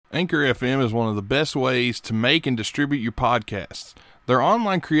Anchor FM is one of the best ways to make and distribute your podcasts. Their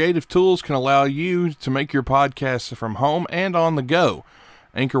online creative tools can allow you to make your podcasts from home and on the go.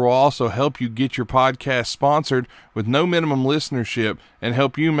 Anchor will also help you get your podcast sponsored with no minimum listenership and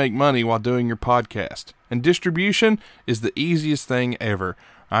help you make money while doing your podcast. And distribution is the easiest thing ever.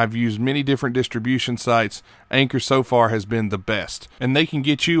 I've used many different distribution sites. Anchor so far has been the best. And they can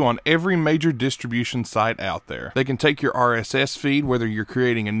get you on every major distribution site out there. They can take your RSS feed, whether you're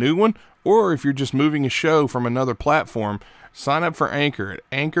creating a new one or if you're just moving a show from another platform. Sign up for Anchor at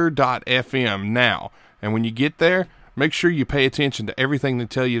anchor.fm now. And when you get there, make sure you pay attention to everything they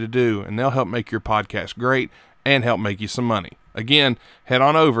tell you to do, and they'll help make your podcast great and help make you some money. Again, head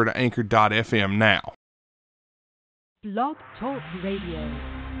on over to anchor.fm now. Blog Talk Radio.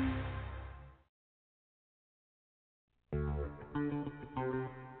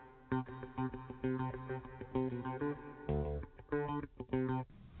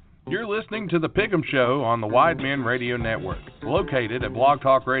 You're listening to The Pick'em Show on the Wide Men Radio Network, located at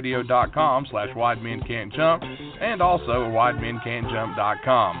blogtalkradio.com/widemencan'tjump and also at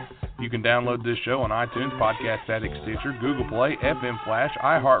widemencan'tjump.com. You can download this show on iTunes, Podcast Addict, Stitcher, Google Play, FM Flash,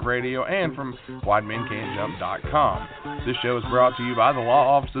 iHeartRadio, and from widemencan'tjump.com. This show is brought to you by the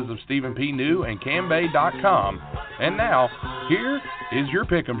law offices of Stephen P. New and CamBay.com. And now, here is your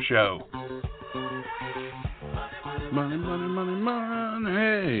Pick'em Show. Money, money, money, money.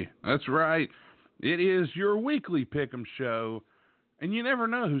 Hey, that's right. It is your weekly Pick'em Show, and you never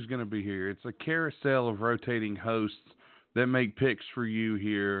know who's going to be here. It's a carousel of rotating hosts that make picks for you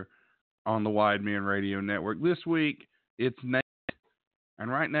here on the Wide Men Radio Network. This week, it's Nate,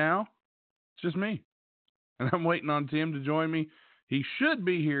 and right now, it's just me. And I'm waiting on Tim to join me. He should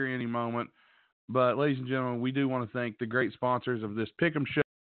be here any moment, but ladies and gentlemen, we do want to thank the great sponsors of this Pick'em Show.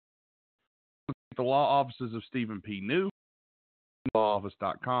 The law offices of Stephen P. New,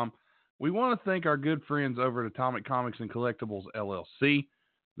 lawoffice.com. We want to thank our good friends over at Atomic Comics and Collectibles, LLC.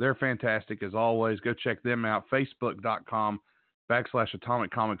 They're fantastic as always. Go check them out,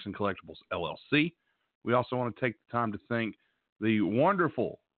 facebook.com/Atomic Comics and Collectibles, LLC. We also want to take the time to thank the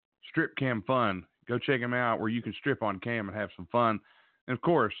wonderful Strip Cam Fun. Go check them out where you can strip on cam and have some fun. And, of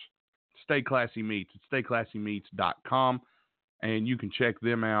course, Stay Classy Meats at stayclassymeats.com. And you can check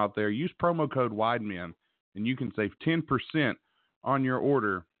them out there. Use promo code WIDEMEN, and you can save 10% on your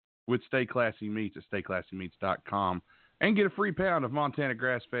order with Stay Classy Meats at stayclassymeats.com and get a free pound of Montana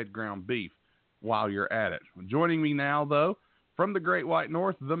grass-fed ground beef while you're at it. Joining me now, though, from the Great White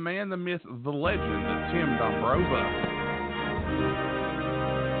North, the man, the myth, the legend, Tim Dombrova.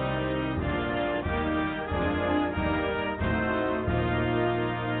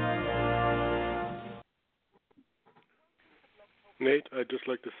 Nate, I'd just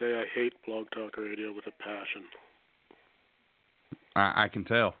like to say I hate Blog Talk Radio with a passion. I can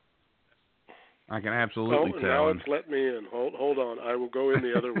tell. I can absolutely tell. Now it's let me in. Hold on. I will go in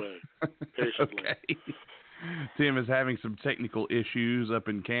the other way. Patiently. Okay. Tim is having some technical issues up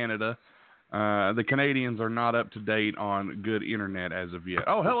in Canada. The Canadians are not up to date on good internet as of yet.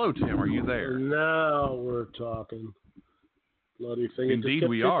 Oh, hello, Tim. Are you there? Now we're talking. Bloody thing. Indeed,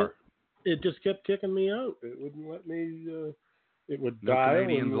 we are. It just kept kicking me out. It wouldn't let me... It would no dial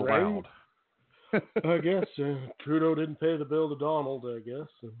Canadians and allowed. I guess Trudeau didn't pay the bill to Donald, I guess.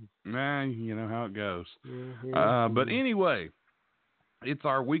 Nah, you know how it goes. Mm-hmm. But anyway, it's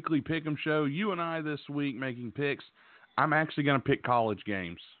our weekly Pick'em Show. You and I this week making picks. I'm actually going to pick college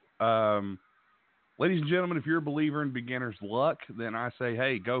games. Ladies and gentlemen, if you're a believer in beginner's luck, then I say,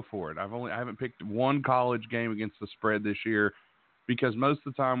 hey, go for it. I haven't picked one college game against the spread this year because most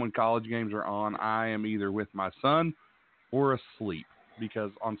of the time when college games are on, I am either with my son or asleep,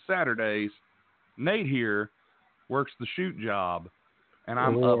 because on Saturdays, Nate here works the shoot job, and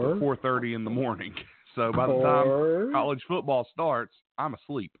I'm up at 4:30 in the morning. So by the time college football starts, I'm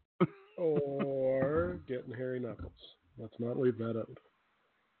asleep. Or getting hairy knuckles. Let's not leave that out.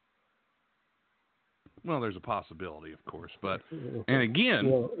 Well, there's a possibility, of course. But and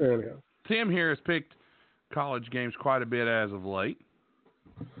again, Tim here has picked college games quite a bit as of late.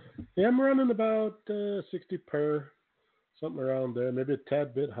 Yeah, I'm running about 60 per. Something around there, maybe a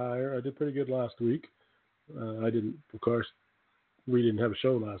tad bit higher. I did pretty good last week. I didn't, of course, we didn't have a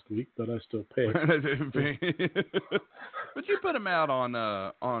show last week, but I still picked. But you put them out on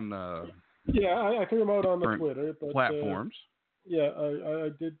yeah, I threw them out on the Twitter platforms. Yeah, I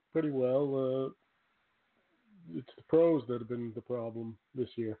did pretty well. It's the pros that have been the problem this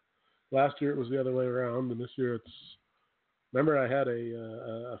year. Last year it was the other way around, and this year it's. Remember, I had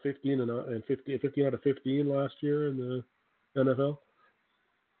a 15 out of 15 last year in the NFL.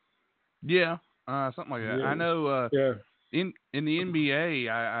 Yeah, something like that. Yeah. I know. Yeah. In the NBA,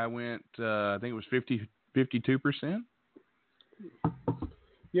 I went. I think it was 52%.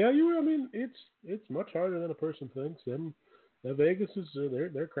 Yeah, I mean, it's much harder than a person thinks. And Vegas is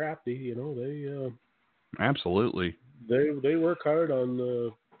they're crafty. You know, Absolutely. they work hard on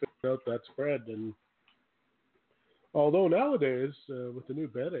figuring out that spread. And although nowadays with the new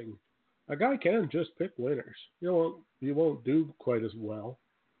betting, a guy can just pick winners. You won't do quite as well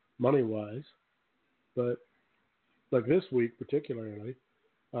money wise, but like this week particularly,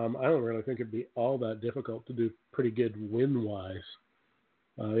 I don't really think it'd be all that difficult to do pretty good win wise.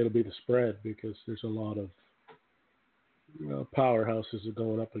 It'll be the spread because there's a lot of powerhouses are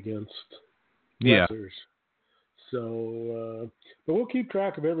going up against lessers. So, but we'll keep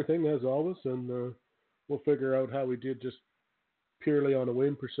track of everything as always, and we'll figure out how we did just purely on a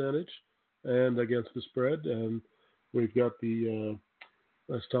win percentage and against the spread. And we've got the,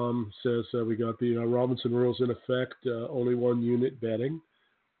 as Tom says, we got the Robinson rules in effect, only 1 unit betting,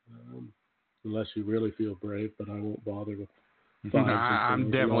 unless you really feel brave, but I won't bother with I'm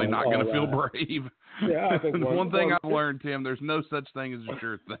definitely not going to feel brave. Yeah, I think one thing I've learned, Tim, there's no such thing as a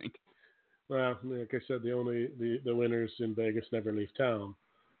sure thing. Well, like I said, the winners in Vegas never leave town.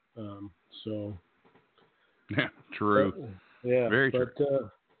 So. Yeah, true. Yeah, very true.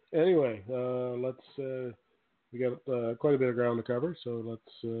 But anyway, we got quite a bit of ground to cover, so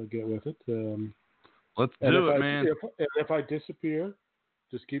let's get with it. Let's do it, man. If I disappear,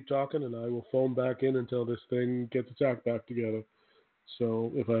 just keep talking, and I will phone back in until this thing gets its act back together.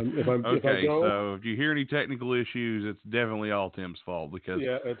 So if I go, so if you hear any technical issues, it's definitely all Tim's fault because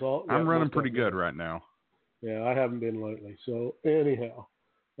I'm running pretty good right now. Yeah, I haven't been lately. So anyhow,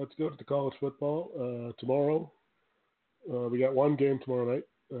 let's go to the college football tomorrow. We got one game tomorrow night.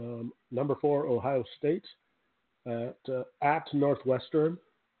 Number 4 Ohio State at Northwestern.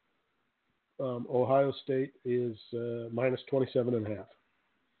 Ohio State is minus 27.5.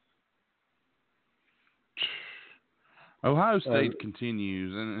 Ohio State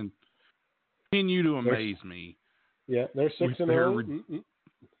continues and continue to amaze me. Yeah, they're 6-0.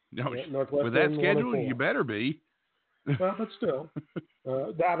 With that schedule, you better be. Well, but still,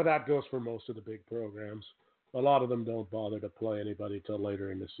 that goes for most of the big programs. A lot of them don't bother to play anybody till later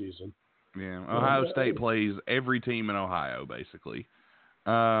in the season. Yeah, Ohio State plays every team in Ohio, basically.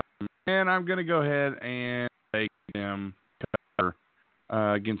 And I'm going to go ahead and take them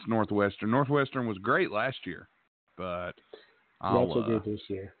against Northwestern. Northwestern was great last year, but not so good this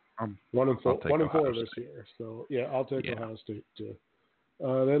year. 1-4 this year. So yeah, I'll take Ohio State too.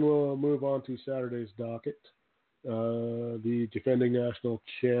 Then we'll move on to Saturday's docket. The defending national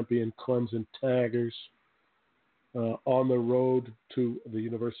champion Clemson Tigers on the road to the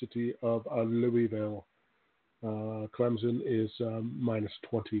University of Louisville. Clemson is minus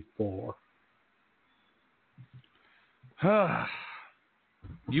 24.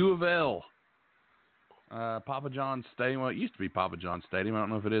 U of L. Papa John's Stadium. Well, it used to be Papa John's Stadium. I don't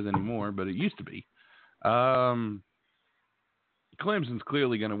know if it is anymore, but it used to be. Clemson's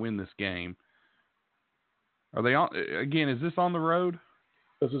clearly going to win this game. Are they on? Again, is this on the road?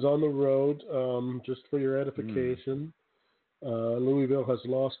 This is on the road. Just for your edification, Louisville has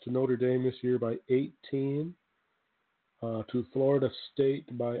lost to Notre Dame this year by 18, to Florida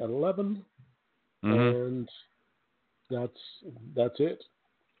State by 11, and that's it.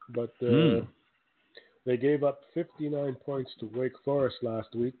 But they gave up 59 points to Wake Forest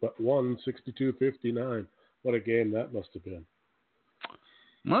last week, but won 62-59. What a game that must have been.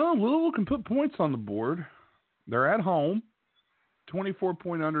 Well, Louisville can put points on the board. They're at home,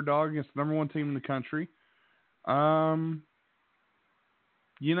 24-point underdog against the number 1 team in the country. It's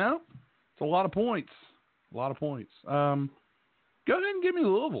a lot of points. Go ahead and give me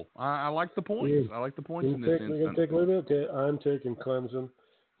Louisville. I like the points. I like the points in this instance. Take Louisville? Okay, I'm taking Clemson.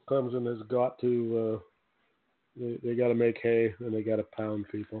 Clemson has got to they got to make hay and they got to pound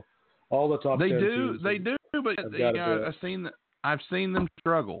people. All the top 10 teams. They do, but I've seen them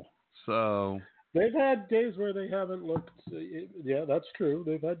struggle. So they've had days where they haven't looked. Yeah, that's true.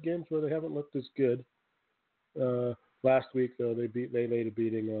 They've had games where they haven't looked as good. Last week though, they laid a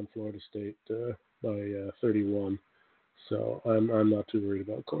beating on Florida State by 31. So I'm not too worried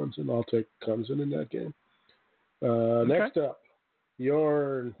about Clemson. I'll take Clemson in that game. Next up,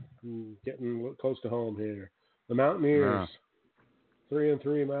 you're getting close to home here. The Mountaineers,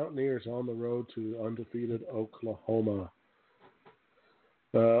 3-3 Mountaineers on the road to undefeated Oklahoma.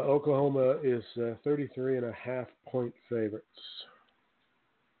 Oklahoma is 33.5-point favorites.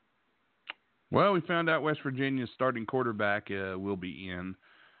 Well, we found out West Virginia's starting quarterback will be in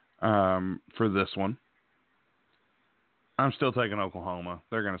for this one. I'm still taking Oklahoma.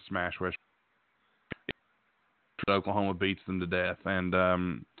 They're going to smash West Oklahoma beats them to death. And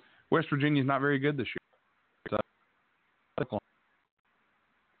West Virginia's not very good this year. So,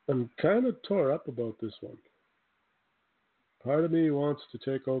 I'm kind of tore up about this one. Part of me wants to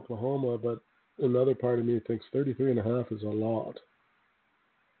take Oklahoma, but another part of me thinks 33.5 is a lot.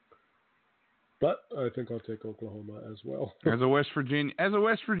 But I think I'll take Oklahoma as well. as a West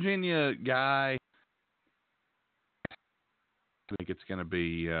Virginia guy, I think it's going to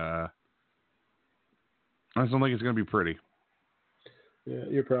be. I just don't think it's going to be pretty. Yeah,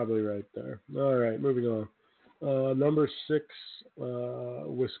 you're probably right there. All right, moving on. Number 6,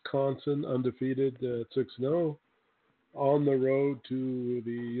 Wisconsin, undefeated at 6-0. On the road to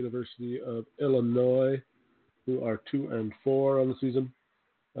the University of Illinois, who are 2-4 on the season.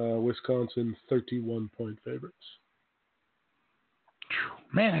 Wisconsin, 31-point favorites.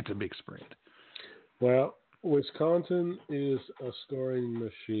 Man, that's a big spread. Well, Wisconsin is a scoring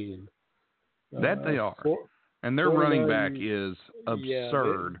machine. That they are. And their running back is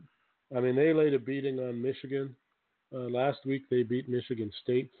absurd. Yeah, they laid a beating on Michigan. Last week they beat Michigan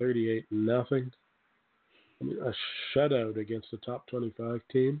State 38-0. A shutout against a top 25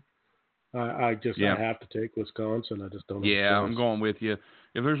 team. I have to take Wisconsin. I just don't. Yeah, I'm going with you.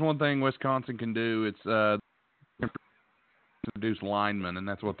 If there's one thing Wisconsin can do, it's introduce linemen, and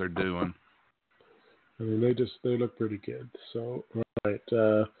that's what they're doing. They look pretty good. So, all right.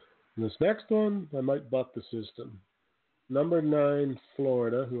 This next one, I might buck the system. Number 9,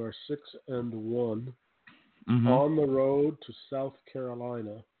 Florida, who are 6-1, on the road to South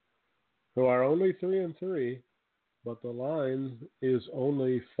Carolina, who are only 3-3, but the line is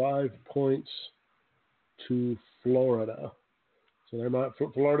only 5 points to Florida. So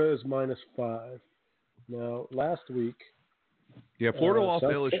Florida is -5. Now, last week, Florida lost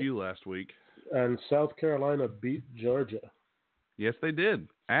LSU last week, and South Carolina beat Georgia. Yes, they did.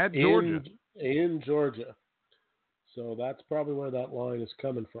 At Georgia. In Georgia. So that's probably where that line is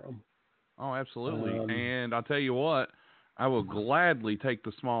coming from. Oh, absolutely. And I'll tell you what, I will gladly take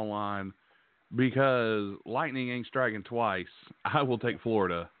the small line because Lightning ain't striking twice. I will take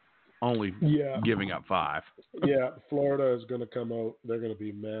Florida, only giving up 5. Yeah, Florida is going to come out. They're going to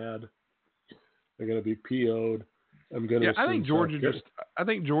be mad. They're going to be PO'd. I think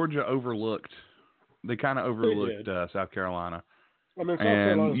Georgia overlooked. They kind of overlooked South Carolina. South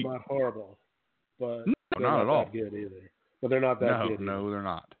Carolina's not horrible, but they're not at all that good either. But they're not that good. No, they're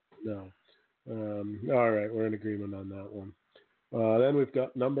not. No. All right, we're in agreement on that one. Then we've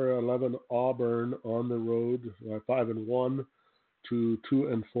got number 11 Auburn on the road, 5-1 to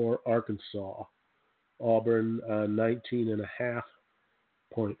 2-4 Arkansas. Auburn 19.5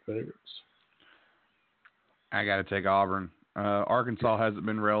 point favorites. I got to take Auburn. Arkansas hasn't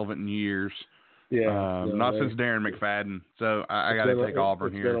been relevant in years. Yeah, not since Darren McFadden. So I got to take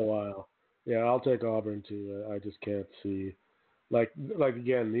Auburn here. It's been a while. Yeah, I'll take Auburn too. I just can't see, like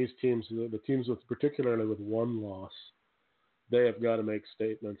again, these teams, the teams particularly with one loss, they have got to make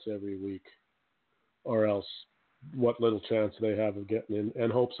statements every week, or else what little chance they have of getting in,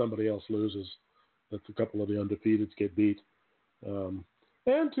 and hope somebody else loses. That a couple of the undefeateds get beat. And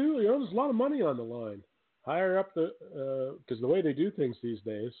too, there's a lot of money on the line. Higher up because the way they do things these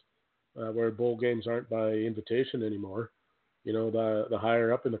days, where bowl games aren't by invitation anymore, the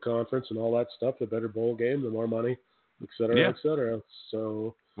higher up in the conference and all that stuff, the better bowl game, the more money, et cetera, et cetera.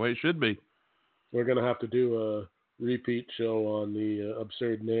 So, well, it should be. We're going to have to do a repeat show on the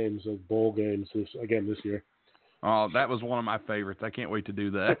absurd names of bowl games this year. Oh, that was one of my favorites. I can't wait to do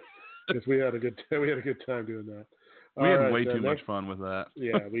that. Because we had a good time doing that. We had way too much fun with that.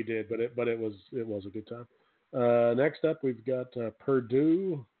 Yeah, we did, but it was a good time. Next up, we've got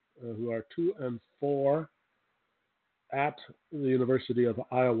Purdue, who are 2-4 at the University of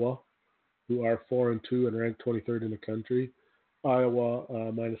Iowa, who are 4-2 and ranked 23rd in the country. Iowa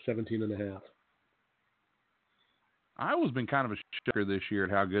 -17.5. Iowa's been kind of a shocker this year at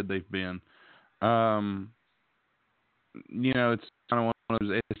how good they've been. It's kind of one of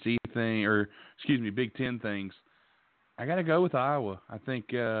those SEC Big Ten things. I got to go with Iowa. I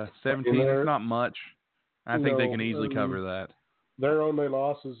think 17 is not much. I think they can easily cover that. Their only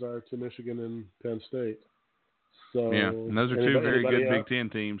losses are to Michigan and Penn State. So yeah, and those are two very good Big Ten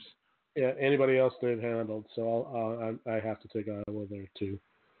teams. Yeah, anybody else they've handled. So I have to take Iowa there too.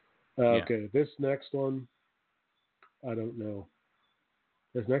 Okay, this next one, I don't know.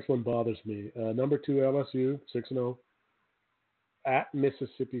 This next one bothers me. Number 2 LSU, 6-0 at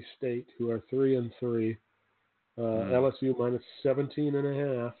Mississippi State, who are 3-3. LSU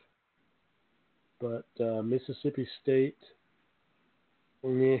 -17.5. But Mississippi State,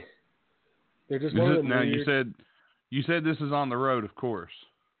 they're just one of them. Now you said this is on the road, of course.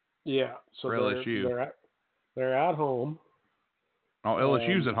 Yeah, so for LSU. They're at home. Oh,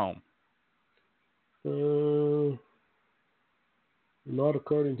 LSU's at home. Not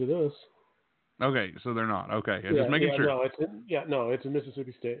according to this. Okay, so they're not. Okay, just making sure. No, it's in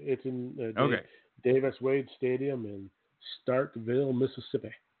Mississippi State. It's in Okay. Davis Wade Stadium in Starkville,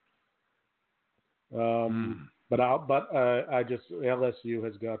 Mississippi. But LSU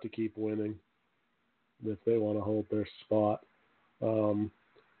has got to keep winning if they want to hold their spot.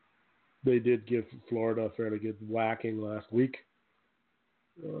 They did give Florida a fairly good whacking last week.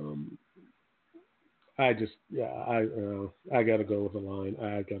 I got to go with the line.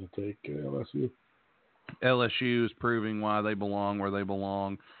 I got to take LSU. LSU is proving why they belong where they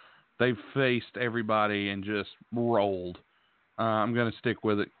belong. They've faced everybody and just rolled. I'm going to stick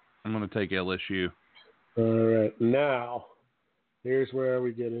with it. I'm going to take LSU. All right. Now, here's where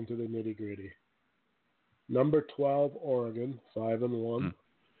we get into the nitty-gritty. Number 12, Oregon, 5-1.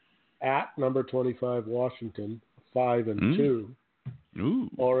 At number 25, Washington, 5-2. Ooh.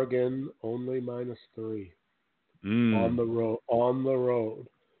 Oregon only -3 on the road.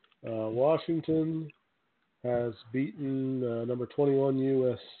 Washington has beaten number 21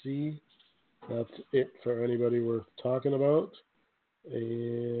 USC. That's it for anybody worth talking about.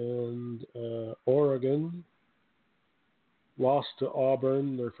 And Oregon lost to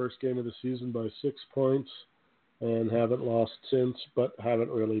Auburn their first game of the season by 6 points and haven't lost since, but haven't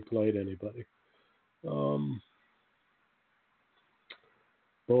really played anybody.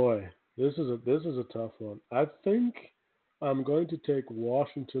 Boy, this is a tough one. I think I'm going to take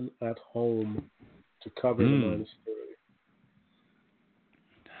Washington at home to cover the -3.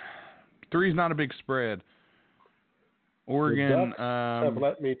 3 is not a big spread. Oregon The Ducks have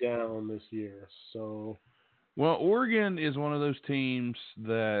let me down this year, so. Well, Oregon is one of those teams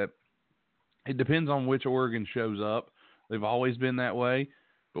that it depends on which Oregon shows up. They've always been that way.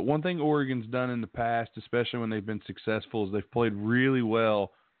 But one thing Oregon's done in the past, especially when they've been successful, is they've played really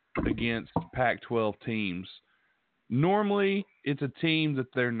well against Pac-12 teams. Normally, it's a team that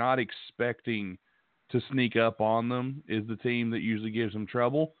they're not expecting to sneak up on them is the team that usually gives them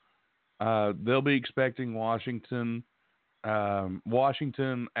trouble. They'll be expecting Washington.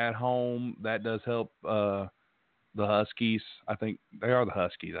 Washington at home, that does help the Huskies. I think they are the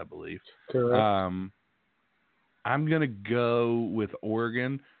Huskies, I believe. Correct. I'm going to go with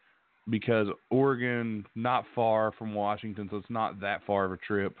Oregon because Oregon not far from Washington, so it's not that far of a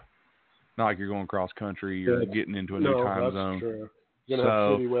trip. Not like you're going cross country. You're getting into a new time zone. True. You're going to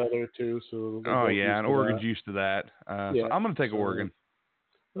have city weather, too. So and Oregon's used to that. So I'm going to take Oregon.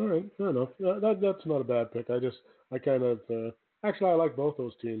 All right, fair enough. That's not a bad pick. I kind of actually I like both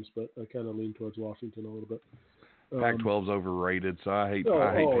those teams, but I kind of lean towards Washington a little bit. Pac-12's overrated, so I hate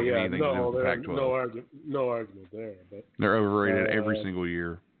taking anything to do with the Pac-12. No argument there. But they're overrated every single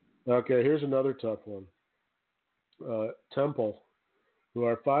year. Okay, here's another tough one. Temple, who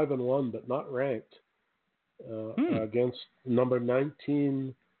are 5-1 but not ranked, against number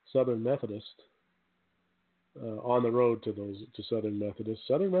 19 Southern Methodist. On the road to Southern Methodist.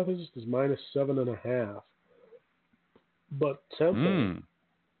 Southern Methodist is -7.5. But Temple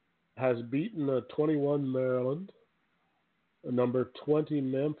has beaten a 21 Maryland, a number 20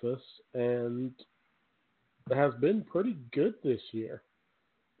 Memphis, and has been pretty good this year.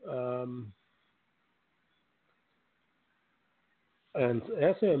 And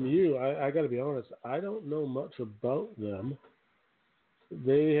SMU, I got to be honest, I don't know much about them.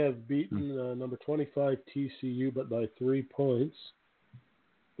 They have beaten number 25 TCU, but by 3 points.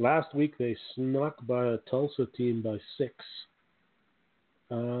 Last week they snuck by a Tulsa team by 6.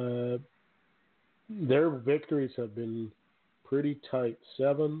 Their victories have been pretty tight.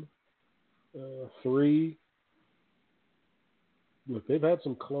 7, 3. Look, they've had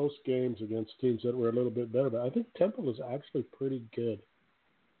some close games against teams that were a little bit better, but I think Temple is actually pretty good.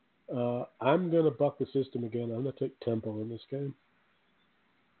 I'm going to buck the system again. I'm going to take Temple in this game.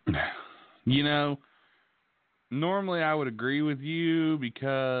 You know, normally I would agree with you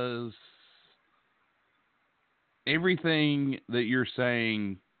because everything that you're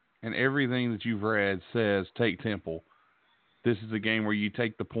saying and everything that you've read says take Temple. This is a game where you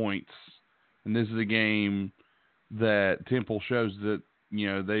take the points, and this is a game that Temple shows that, you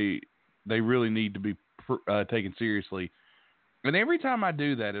know, they really need to be taken seriously. And every time I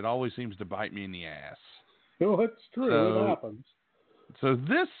do that, it always seems to bite me in the ass. Well, that's true. It happens. So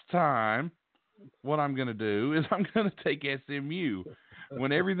this time, what I'm going to do is I'm going to take SMU.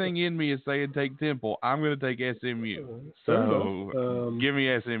 When everything in me is saying take Temple, I'm going to take SMU. So give me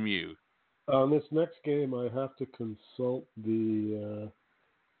SMU. On this next game, I have to consult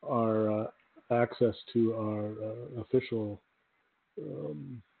our access to our official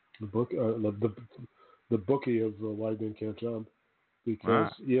book, the bookie of Wide Men Can't Jump,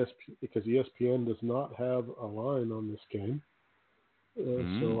 because Wow. ESPN does not have a line on this game.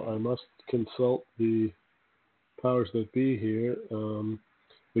 So I must consult the powers that be here.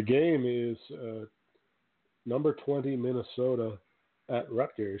 The game is number 20 Minnesota at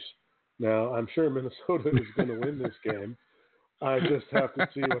Rutgers. Now, I'm sure Minnesota is going to win this game. I just have to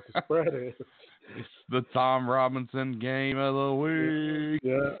see what the spread is. It's the Tom Robinson game of the week.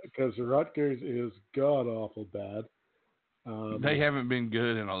 Yeah, because Rutgers is god-awful bad. They haven't been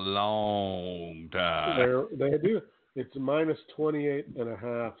good in a long time. They do. It's minus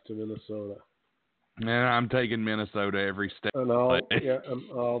 28.5 to Minnesota. And I'm taking Minnesota every step. And I'll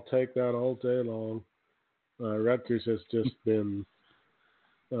take that all day long. Rutgers has just been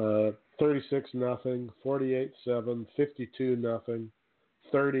 36-0, 48-7, 52-0,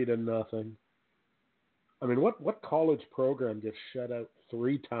 30-0. I mean, what college program gets shut out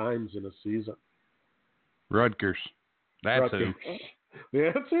 3 times in a season? Rutgers. That's Rutgers. who. The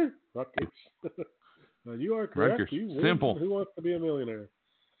answer? Rutgers. You are correct. Rutgers. Simple. Who wants to be a millionaire?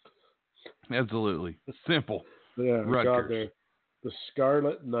 Absolutely. Simple. Yeah, Rutgers. God, the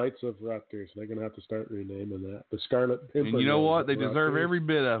Scarlet Knights of Rutgers. They're going to have to start renaming that. The Scarlet Pimpernels. And you know what? They of deserve Rutgers. every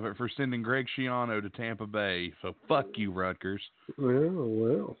bit of it for sending Greg Schiano to Tampa Bay. So fuck you, Rutgers.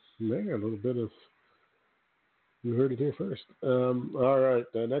 Well, man, a little bit of... You heard it here first. All right,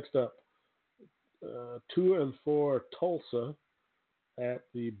 next up. 2-4 Tulsa at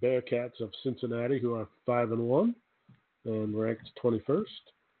the Bearcats of Cincinnati, who are 5-1 and ranked 21st.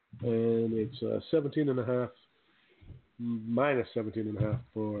 And it's 17.5, minus 17.5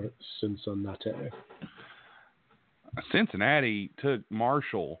 for Cincinnati. Cincinnati took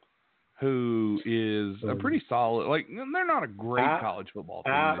Marshall, who is a pretty solid. Like, they're not a great college football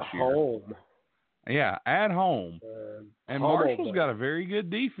team at this year. home. Yeah, at home. And Marshall's got a them. very good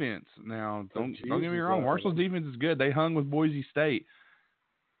defense. Now, don't get me Jesus, wrong. Marshall's defense is good. They hung with Boise State.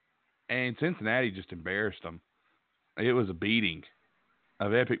 And Cincinnati just embarrassed them. It was a beating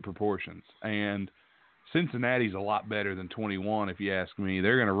of epic proportions. And Cincinnati's a lot better than 21, if you ask me.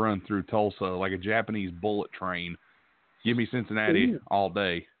 They're going to run through Tulsa like a Japanese bullet train. Give me Cincinnati all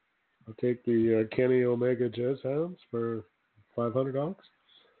day. I'll take the Kenny Omega Jazz Hounds for $500.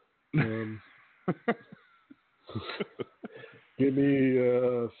 Give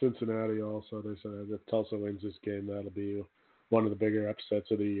me Cincinnati also. They said if Tulsa wins this game, that'll be one of the bigger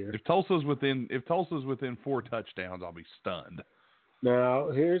upsets of the year. If Tulsa's within 4 touchdowns, I'll be stunned. Now,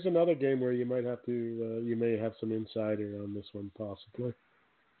 here's another game where you might have to you may have some insider on this one possibly.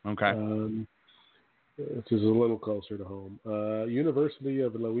 Okay. Which is a little closer to home. University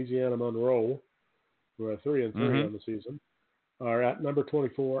of Louisiana Monroe, who are 3-3 on the season, are at number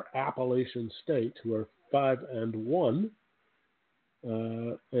 24 Appalachian State, who are 5-1,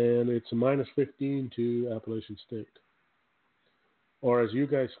 and it's minus 15 to Appalachian State. Or as you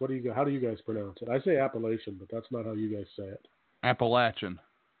guys, how do you guys pronounce it? I say Appalachian, but that's not how you guys say it. Appalachian.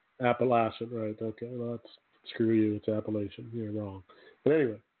 Appalachian, right? Okay, well, screw you. It's Appalachian. You're wrong. But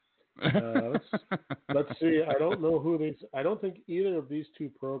anyway, let's see. I don't think either of these two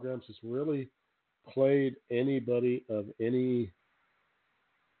programs has really played anybody of any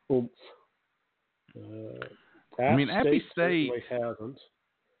oomph. Appy State hasn't.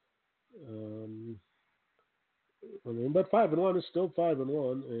 But 5-1 is still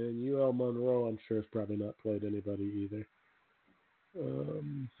 5-1, and UL Monroe, I'm sure, has probably not played anybody either.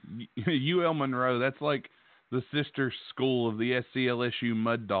 UL Monroe, that's like the sister school of the SCLSU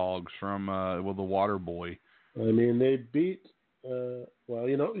Mud Dogs from the Water Boy. I mean, they beat. Let's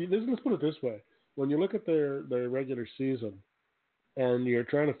put it this way: when you look at their regular season, and you're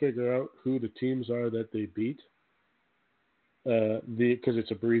trying to figure out who the teams are that they beat, because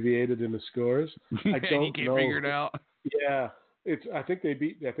it's abbreviated in the scores. I don't you can't know. figure it out. Yeah, I think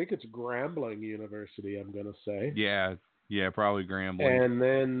it's Grambling University. I'm gonna say. Yeah, probably Grambling. And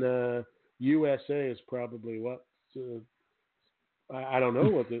then USA is probably what? I don't know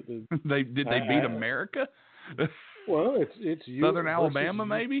what they beat America. Well, it's Southern Alabama,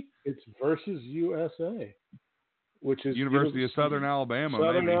 maybe. It's versus USA, which is University of Southern Alabama.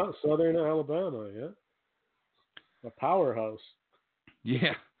 Southern Alabama, yeah. A powerhouse.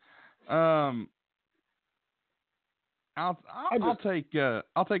 Yeah. I'll take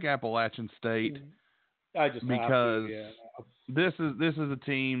Appalachian State. I just because have to, this is a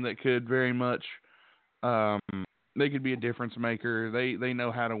team that could very much they could be a difference maker. They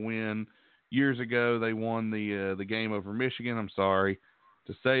know how to win. Years ago they won the game over Michigan. I'm sorry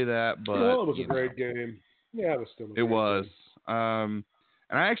to say that, but it was a great game. Yeah, it was still a great was. game.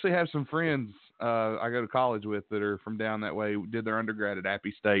 And I actually have some friends I go to college with that are from down that way, did their undergrad at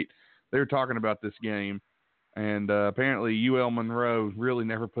Appy State. they were talking about this game, and apparently UL Monroe really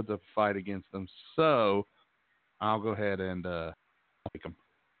never put up a fight against them. So I'll go ahead and take them.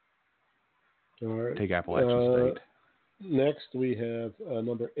 All right. Take Appalachian State. Next, we have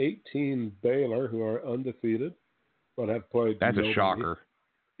number 18 Baylor, who are undefeated, but have played. That's nobody. a shocker.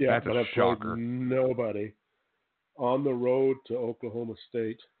 Yeah, That's but a have shocker. played nobody. On the road to Oklahoma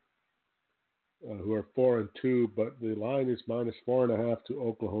State, who are 4-2, but the line is -4.5 to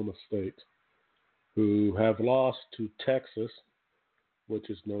Oklahoma State, who have lost to Texas, which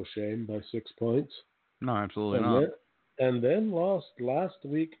is no shame, by 6 points. No, absolutely not. And then lost last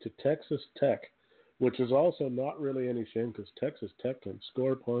week to Texas Tech, which is also not really any shame because Texas Tech can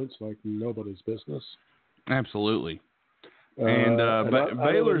score points like nobody's business. Absolutely. And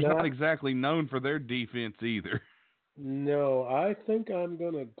Baylor's not exactly known for their defense either. No, I think I'm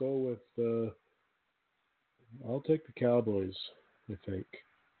going to go with I'll take the Cowboys, I think,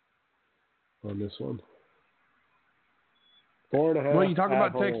 on this one. 4.5. Well, you talk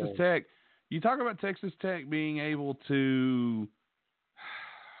about home. Texas Tech. You talk about Texas Tech being able to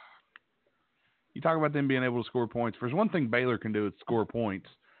 – you talk about them being able to score points. There's one thing Baylor can do is score points.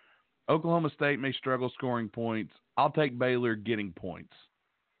 Oklahoma State may struggle scoring points. I'll take Baylor getting points.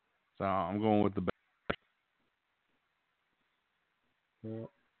 So I'm going with the Baylor.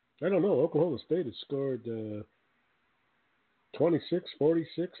 Well, I don't know. Oklahoma State has scored 26,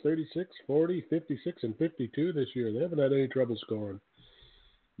 46, 36, 40, 56, and 52 this year. They haven't had any trouble scoring.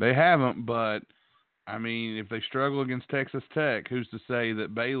 They haven't, but, I mean, if they struggle against Texas Tech, who's to say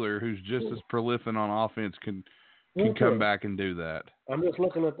that Baylor, who's just as prolific on offense, can come back and do that? I'm just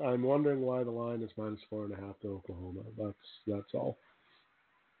looking at – I'm wondering why the line is -4.5 to Oklahoma. That's all.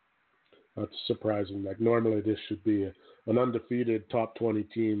 That's surprising. Like, normally this should be an undefeated top 20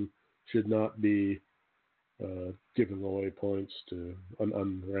 team should not be giving away points to an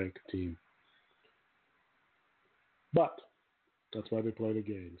unranked team. But that's why they play the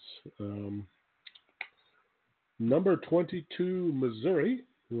games. Number 22, Missouri,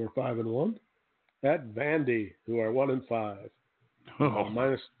 who are 5-1, at Vandy, who are 1-5.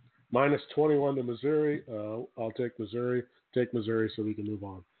 Minus 21 to Missouri. I'll take Missouri. Take Missouri so we can move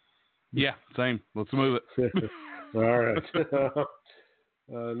on. Yeah, same. Let's move it. All right.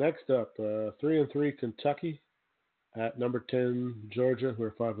 Next up, 3-3 Kentucky at number 10 Georgia, who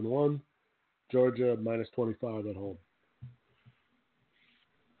are 5-1. Georgia -25 at home.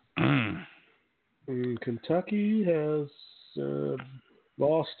 Kentucky has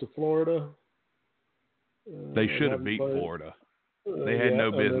lost to Florida. They should have beat Florida. They had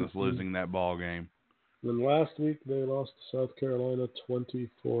no business losing that ball game. Then last week they lost to South Carolina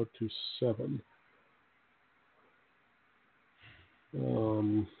 24-7.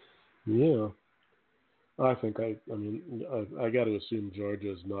 Yeah. I think I got to assume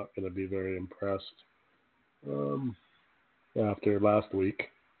Georgia is not going to be very impressed after last week.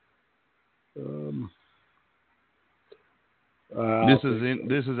 This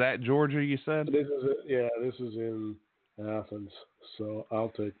is at Georgia, you said? This is in Athens. So I'll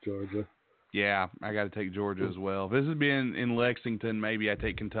take Georgia. Yeah, I got to take Georgia as well. If this had been in Lexington, maybe I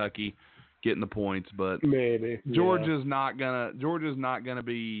take Kentucky getting the points, but maybe Georgia's not gonna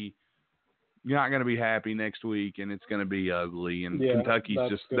be. You're not going to be happy next week, and it's going to be ugly. And Kentucky's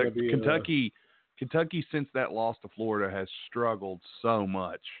just Kentucky since that loss to Florida has struggled so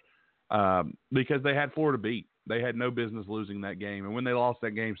much because they had Florida beat. They had no business losing that game, and when they lost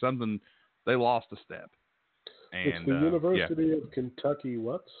that game, they lost a step. And it's the University of Kentucky.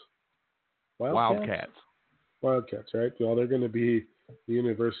 What? Wildcats. Wildcats, right? Well, they're going to be the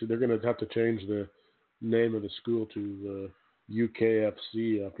university. They're going to have to change the name of the school to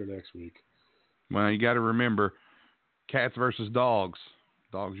UKFC after next week. Well, you got to remember, cats versus dogs.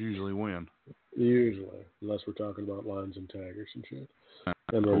 Dogs usually win. Usually, unless we're talking about lions and tigers and shit.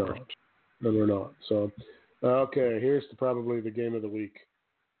 And we're not. So, okay, here's probably the game of the week.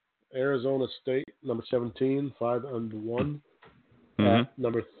 Arizona State, number 17, 5-1. At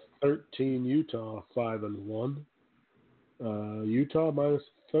number 13, Utah, 5-1. Utah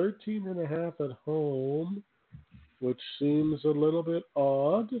 -13.5 at home, which seems a little bit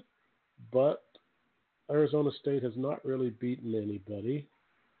odd, but Arizona State has not really beaten anybody.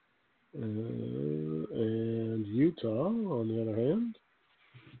 And Utah, on the other hand,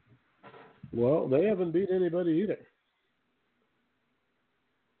 well, they haven't beat anybody either.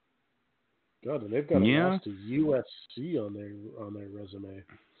 God, and they've got a loss to USC on their resume.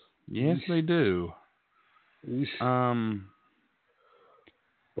 Yes, they do.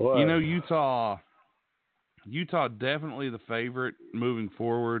 Boy. You know, Utah definitely the favorite moving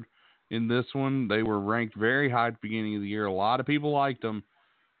forward in this one. They were ranked very high at the beginning of the year. A lot of people liked them.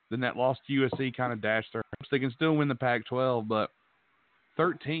 Then that loss to USC kind of dashed their hopes. They can still win the Pac-12, but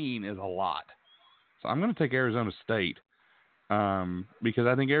 13 is a lot. So I'm going to take Arizona State because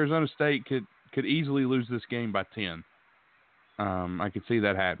I think Arizona State could easily lose this game by 10. I could see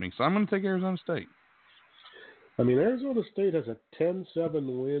that happening. So I'm going to take Arizona State. I mean, Arizona State has a 10-7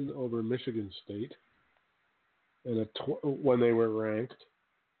 win over Michigan State and when they were ranked.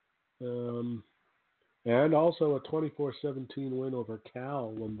 And also a 24-17 win over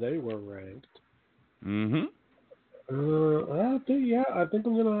Cal when they were ranked. Mm-hmm. I think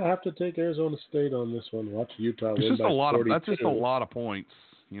I'm going to have to take Arizona State on this one. Watch Utah win by 42. That's just a lot of points,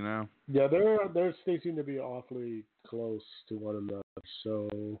 you know? Yeah, they seem to be awfully close to one another. So,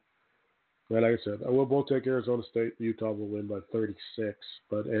 like I said, we'll take Arizona State. Utah will win by 36.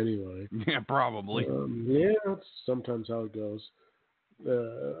 But anyway. Yeah, probably. That's sometimes how it goes.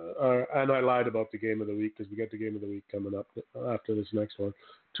 And I lied about the game of the week because we got the game of the week coming up after this next one.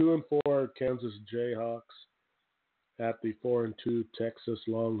 2-4 Kansas Jayhawks at the 4-2 Texas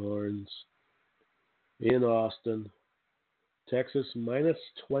Longhorns in Austin. Texas minus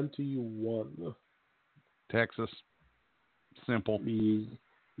 21. Texas, simple.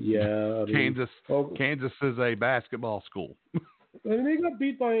 Yeah, Kansas is a basketball school. And they got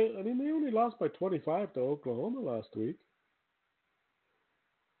beat by. I mean, they only lost by 25 to Oklahoma last week.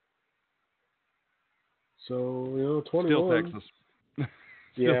 So 21. Still Texas.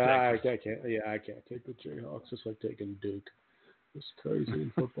 I can't. Yeah, I can't take the Jayhawks. It's like taking Duke. It's crazy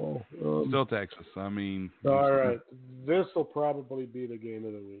in football. Still Texas. I mean. All right, this will probably be the game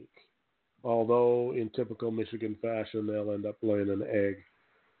of the week. Although in typical Michigan fashion, they'll end up laying an egg.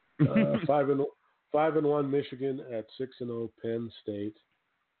 5-1 Michigan at 6-0 Penn State.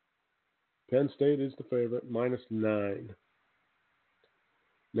 Penn State is the favorite, -9.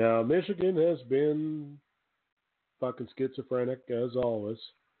 Now Michigan has been fucking schizophrenic as always.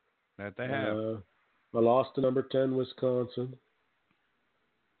 That they have. I lost to number 10 Wisconsin.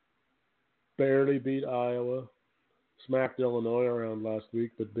 Barely beat Iowa. Smacked Illinois around last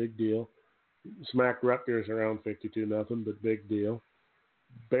week, but big deal. Smacked Rutgers around 52-0, but big deal.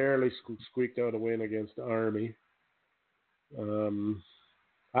 Barely squeaked out a win against Army.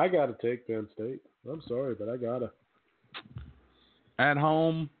 I got to take Penn State. I'm sorry, but I got to. At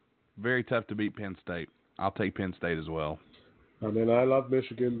home, very tough to beat Penn State. I'll take Penn State as well. I mean, I love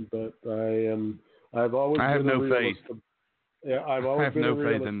Michigan, but I've always I have been no a realist. faith. I've always been a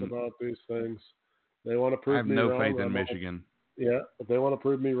realist about these things. They want to prove me wrong. I have no faith in Michigan. If they want to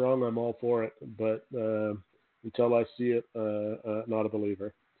prove me wrong, I'm all for it. But until I see it, not a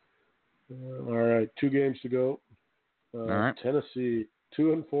believer. All right, 2 games to go. All right. Tennessee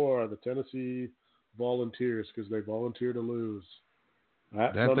 2-4. The Tennessee Volunteers because they volunteer to lose.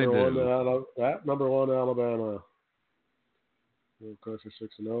 At number one Alabama. Of course, they're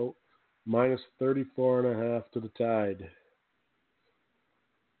 6-0. -34.5 to the Tide.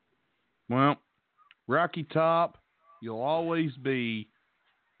 Well, Rocky Top, you'll always be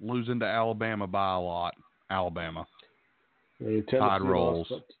losing to Alabama by a lot. Alabama. Tide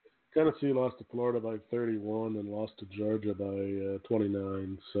rolls. Tennessee lost to Florida by 31 and lost to Georgia by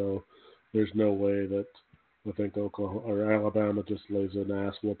 29. So there's no way that I think Oklahoma or Alabama just lays an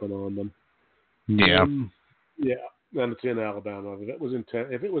ass whooping on them. Yeah. And it's in Alabama. If it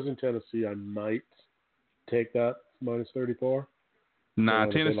was in Tennessee, I might take that -34. Nah,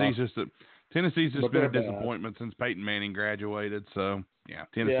 Tennessee's just been a disappointment since Peyton Manning graduated. So yeah,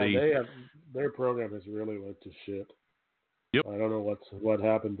 Tennessee. Yeah, their program has really went to shit. Yep. I don't know what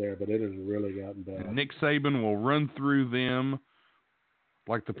happened there, but it has really gotten bad. And Nick Saban will run through them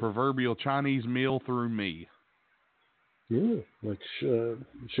like the proverbial Chinese meal through me. Yeah, like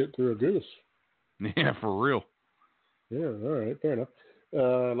shit through a goose. Yeah, for real. Yeah, all right, fair enough.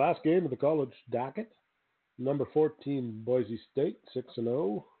 Last game of the college docket. Number 14, Boise State,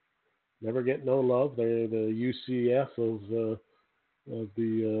 6-0. Never get no love. They're the UCF of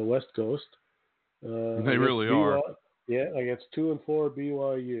the West Coast. They really are. Yeah, against 2-4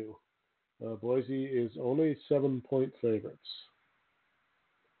 BYU. Boise is only 7-point favorites.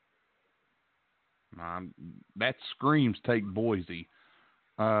 That screams take Boise.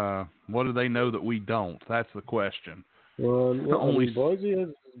 What do they know that we don't? That's the question. Boise has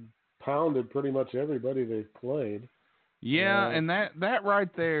pounded pretty much everybody they've played. Yeah, and that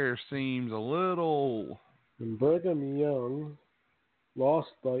right there seems a little... And Brigham Young lost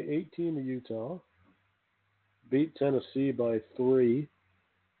by 18 to Utah, beat Tennessee by 3,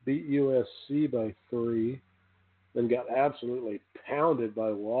 beat USC by 3, then got absolutely pounded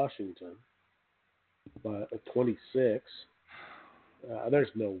by Washington by 26.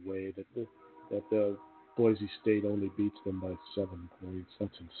 There's no way that Boise State only beats them by 7 points.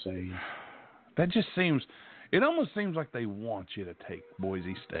 That's insane. That just seems. It almost seems like they want you to take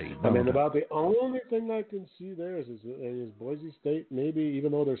Boise State. I mean, about the only thing I can see there is Boise State, maybe,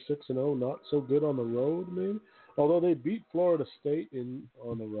 even though they're 6-0, not so good on the road, maybe. Although they beat Florida State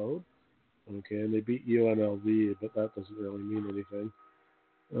on the road. Okay, and they beat UNLV, but that doesn't really mean anything.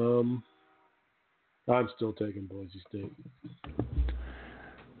 I'm still taking Boise State.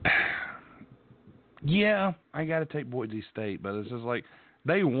 Yeah, I got to take Boise State, but it's just like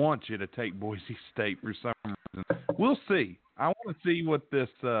they want you to take Boise State for some reason. We'll see. I want to see what this.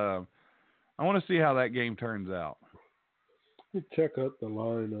 I want to see how that game turns out. Let me check out the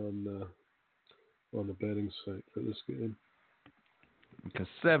line on the betting site for this game. Because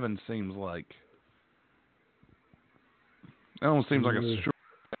 7 seems like it almost seems like a sure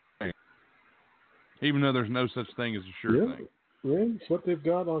thing, even though there's no such thing as a sure thing. Yeah, it's what they've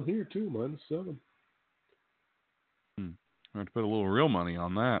got on here too, -7. I have to put a little real money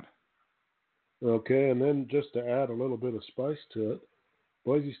on that. Okay, and then just to add a little bit of spice to it,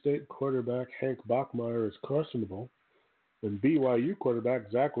 Boise State quarterback Hank Bachmeier is questionable, and BYU quarterback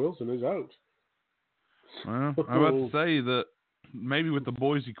Zach Wilson is out. Well, I'm about to say that maybe with the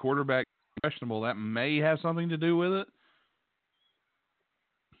Boise quarterback questionable, that may have something to do with it.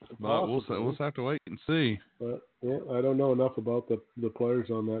 But we'll have to wait and see. But yeah, I don't know enough about the players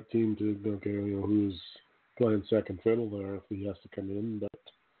on that team to who's playing second fiddle there if he has to come in. But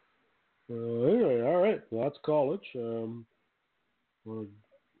anyway, all right, well, that's college. Well,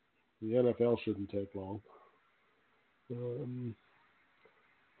 the NFL shouldn't take long.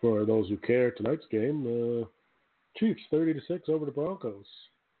 For those who care, tonight's game, Chiefs 30-6 over the Broncos,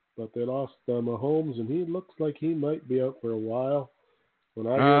 but they lost Mahomes, and he looks like he might be out for a while.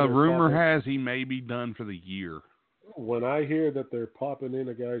 Rumor has he may be done for the year. When I hear that they're popping in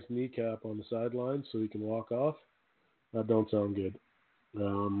a guy's kneecap on the sideline so he can walk off, that don't sound good.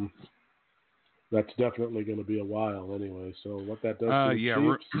 That's definitely going to be a while anyway. So what that does to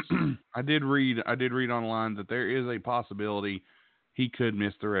the Chiefs, I did read online that there is a possibility he could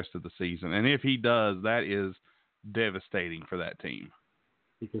miss the rest of the season, and if he does, that is devastating for that team.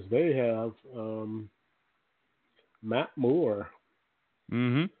 Because they have Matt Moore.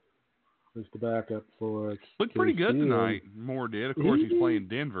 Mm-hmm. Who's the backup for looked pretty good tonight. Moore did. Of course, he's playing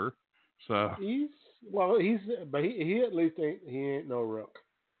Denver, so he at least ain't no rook.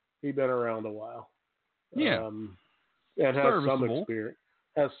 He's been around a while. Yeah, and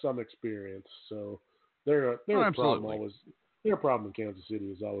has some experience. So their problem in Kansas City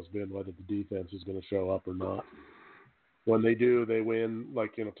has always been whether the defense is going to show up or not. When they do, they win.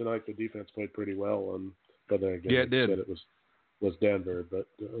 Like tonight, the defense played pretty well, but then again, it did. Said it was Denver, but.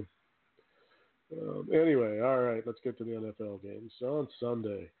 Anyway, all right, let's get to the NFL games. So on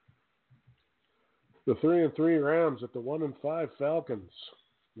Sunday, the 3-3 Rams at the 1-5 Falcons,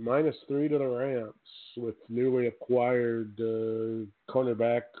 -3 to the Rams with newly acquired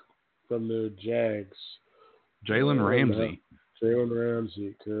cornerback from the Jags, Jalen Ramsey. Jalen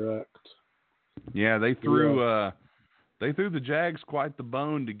Ramsey, correct. Yeah, they threw the Jags quite the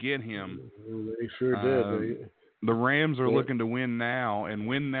bone to get him. They sure did. The Rams are looking to win now, and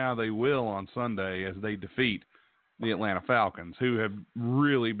win now they will on Sunday as they defeat the Atlanta Falcons, who have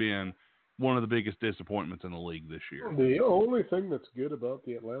really been one of the biggest disappointments in the league this year. The only thing that's good about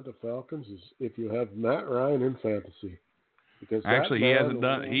the Atlanta Falcons is if you have Matt Ryan in fantasy. Because actually, he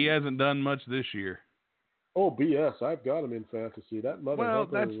hasn't done much this year. Oh, BS! I've got him in fantasy. That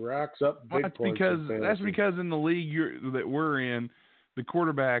motherfucker racks up big points. That's because in the league that we're in, the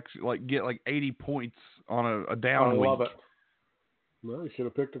quarterbacks get 80 points on a down week. I love it. Well, you should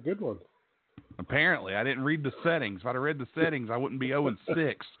have picked a good one. Apparently, I didn't read the settings. If I'd have read the settings, I wouldn't be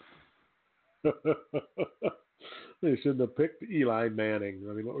 0-6. You shouldn't have picked Eli Manning.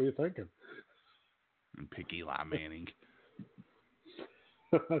 I mean, what were you thinking? Pick Eli Manning.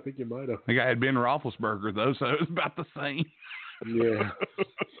 I think you might have. The guy had Ben Roethlisberger, though, so it was about the same. Yeah.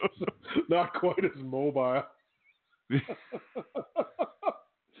 Not quite as mobile.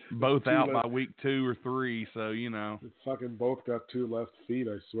 Both out by week 2 or 3, so They fucking both got 2 left feet,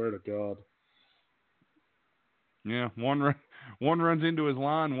 I swear to God. Yeah, one runs into his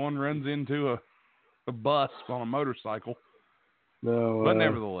line, one runs into a bus on a motorcycle. No, but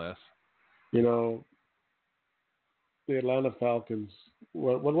nevertheless. The Atlanta Falcons,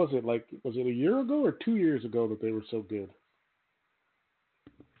 what was it like? Was it a year ago or 2 years ago that they were so good?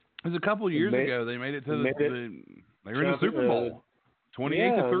 It was a couple of years ago. They made it to they were in the Super Bowl,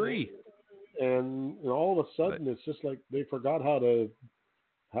 28-3. And all of a sudden, it's just like they forgot how to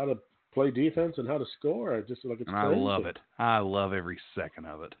play defense and how to score. It's crazy. I love it. I love every second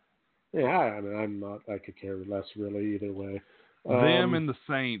of it. Yeah, I mean, I'm not. I could care less really either way. Them and the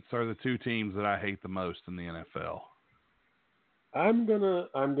Saints are the two teams that I hate the most in the NFL. I'm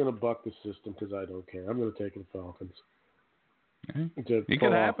gonna buck the system because I don't care. I'm gonna take the Falcons. It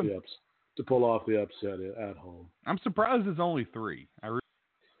could happen. To pull off the upset at home. I'm surprised it's only 3.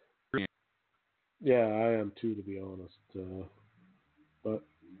 Yeah, I am too, to be honest. But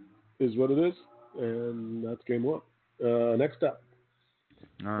is what it is, and that's game 1. Next up,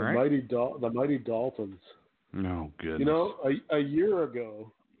 All the right. mighty Dolphins. Oh, goodness. You know, a year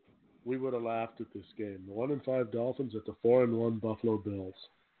ago, we would have laughed at this game. The 1-5 Dolphins at the 4-1 Buffalo Bills.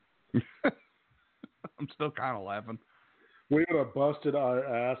 I'm still kind of laughing. We would have busted our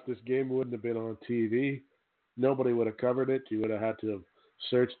ass. This game wouldn't have been on TV. Nobody would have covered it. You would have had to have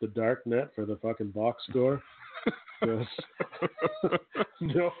searched the dark net for the fucking box score.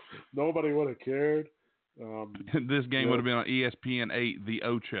 Nobody would have cared. This game would have been on ESPN 8, The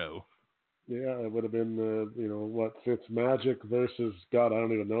Ocho. Yeah, it would have been, Fitzmagic versus, God, I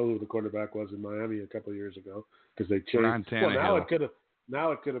don't even know who the quarterback was in Miami a couple of years ago because they changed. Well,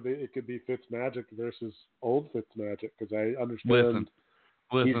 now it could be Fitzmagic versus old Fitzmagic because I understand.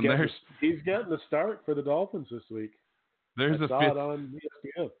 Listen, he's getting the start for the Dolphins this week. There's I saw it on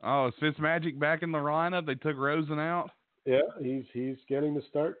ESPN. Oh, is Fitzmagic back in the lineup? They took Rosen out? Yeah, he's getting the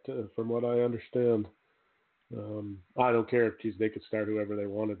start from what I understand. I don't care if they could start whoever they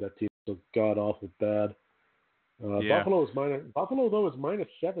wanted. That team's so god awful bad. Yeah. Buffalo though is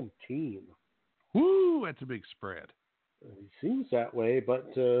 -17. Woo, that's a big spread. It seems that way,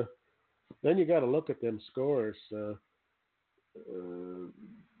 but then you got to look at them scores.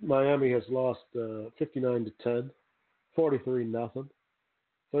 Miami has lost 59-10, 43-0,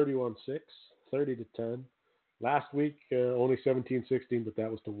 31-6, 30-10. Last week only 17-16, but that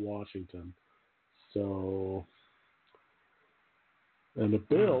was to Washington. So, and the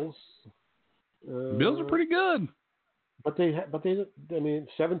Bills. Bills are pretty good. But they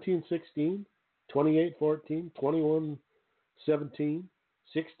 17-16, 28-14, 21-17,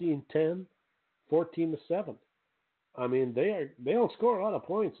 16-10, 14-7. I mean, they don't score a lot of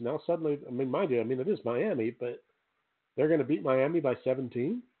points now. Suddenly, I mean, mind you, it is Miami, but they're going to beat Miami by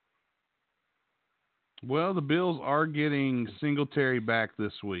 17. Well, the Bills are getting Singletary back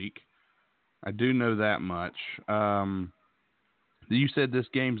this week. I do know that much. You said this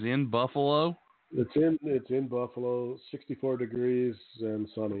game's in Buffalo? It's in Buffalo, 64 degrees and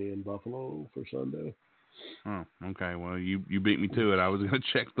sunny in Buffalo for Sunday. Oh, okay. Well, you beat me to it. I was going to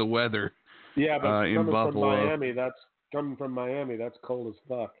check the weather. Yeah, but in Buffalo. Coming from Miami, that's cold as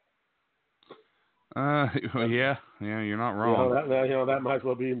fuck. Yeah, you're not wrong. That might as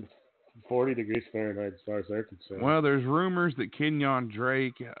well be 40 degrees Fahrenheit as far as they're concerned. Well, there's rumors that Kenyon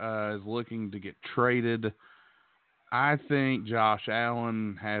Drake is looking to get traded. I think Josh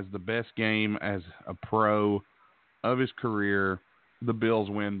Allen has the best game as a pro of his career. The Bills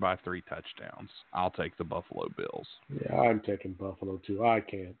win by 3 touchdowns. I'll take the Buffalo Bills. Yeah, I'm taking Buffalo too. I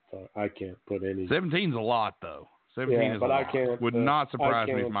can't put any. 17's a lot though. 17 is a lot. I can't. Would not surprise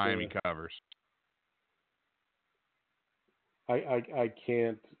me if Miami covers. I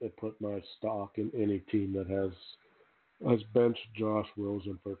can't put my stock in any team that has benched Josh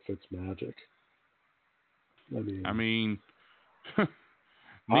Rosen for Fitzmagic. I mean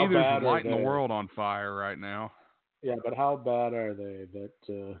neither's lighting the world on fire right now. Yeah, but how bad are they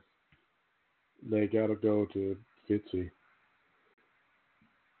that they got to go to Fitzy?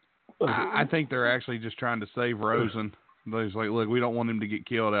 I think they're actually just trying to save Rosen. They're just like, look, we don't want him to get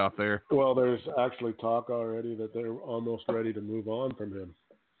killed out there. Well, there's actually talk already that they're almost ready to move on from him.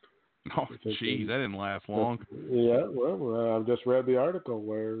 Oh, geez, that didn't last long. Yeah, well, I've just read the article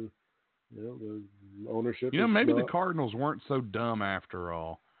where the ownership. Maybe the Cardinals weren't so dumb after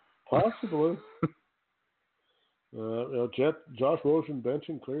all. Possibly. Josh Rosen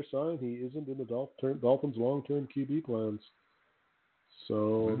benching, clear sign he isn't in the Dolphins' long-term QB plans.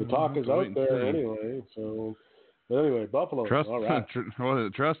 So the talk is out there anyway. So, but anyway, Buffalo. All right.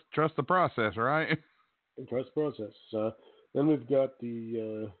 Trust the process, right? Trust the process. Then we've got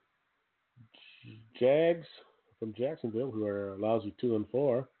the Jags from Jacksonville, who are lousy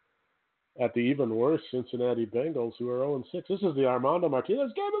 2-4, at the even worse Cincinnati Bengals, who are 0-6. This is the Armando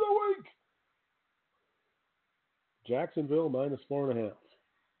Martinez game of the week. Jacksonville -4.5.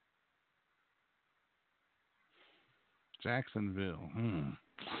 Jacksonville.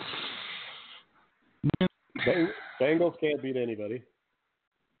 Bengals can't beat anybody.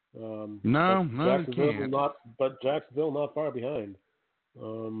 No, they can't. But Jacksonville not far behind.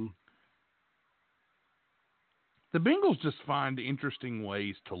 The Bengals just find interesting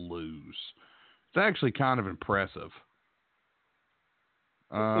ways to lose. It's actually kind of impressive.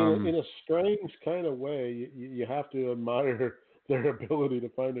 In a strange kind of way, you have to admire their ability to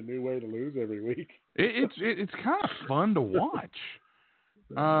find a new way to lose every week. It's kind of fun to watch.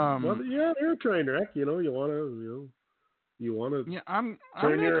 Well, yeah, they're a train wreck. You want to. Yeah, I'm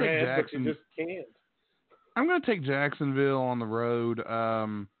turn gonna your take head, Jackson. but you just can't. I'm gonna take Jacksonville on the road.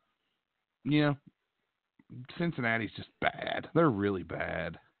 Cincinnati's just bad. They're really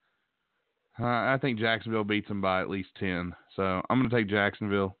bad. I think Jacksonville beats them by at least 10. So I'm going to take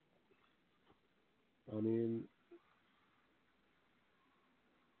Jacksonville. I mean,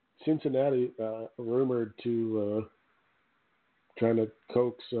 Cincinnati rumored to trying to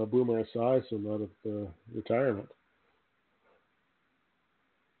coax Boomer Esiason out of retirement.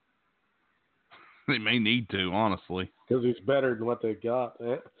 They may need to, honestly. Because he's better than what they got.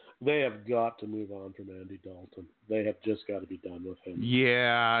 They have got to move on from Andy Dalton. They have just got to be done with him.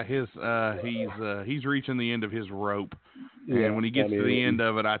 Yeah, he's reaching the end of his rope, and when he gets to the end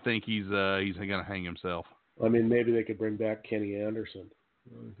of it, I think he's going to hang himself. I mean, maybe they could bring back Kenny Anderson.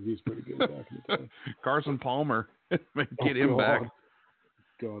 He's pretty good back in the day. Carson Palmer, get him back.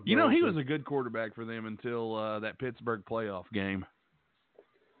 God, he was a good quarterback for them until that Pittsburgh playoff game.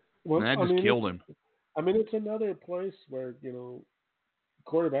 Well, and that just killed him. I mean, it's another place where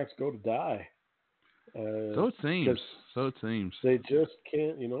quarterbacks go to die. So it seems. They just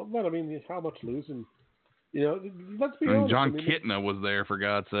can't, But I mean, how much losing? Let's be honest. John Kitna was there, for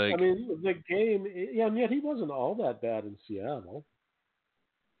God's sake. I mean, the game, and yet he wasn't all that bad in Seattle.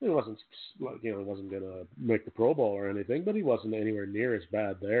 He wasn't wasn't going to make the Pro Bowl or anything, but he wasn't anywhere near as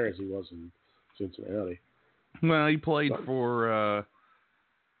bad there as he was in Cincinnati. Well, he played for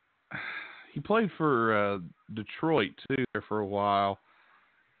Detroit too there for a while.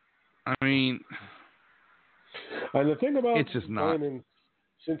 I mean, and the thing about it's just not playing in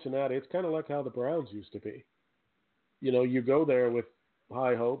Cincinnati, it's kind of like how the Browns used to be. You go there with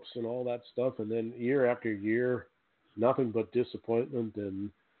high hopes and all that stuff, and then year after year, nothing but disappointment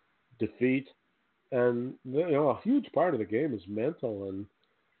and defeat. And a huge part of the game is mental. And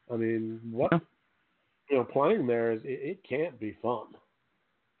I mean, playing there it can't be fun.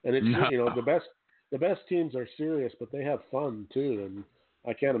 And it's the best teams are serious, but they have fun too. And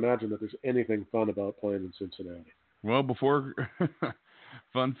I can't imagine that there's anything fun about playing in Cincinnati. Well,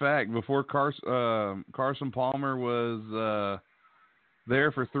 fun fact, before Carson Palmer was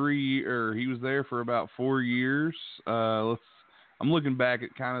there for 3 years, he was there for about 4 years. I'm looking back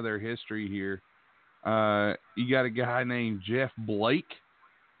at kind of their history here. You got a guy named Jeff Blake.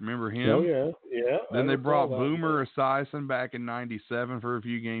 Remember him? Oh, yeah. Then they brought Boomer Esiason back in '97 for a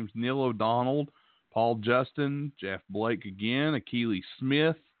few games. Neil O'Donnell, Paul Justin, Jeff Blake again, Akili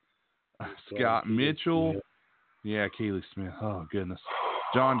Smith, Scott Mitchell. Yeah, Akili Smith. Oh, goodness.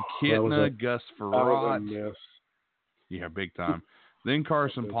 John Kitna, Gus Frerotte. Yeah, big time. Then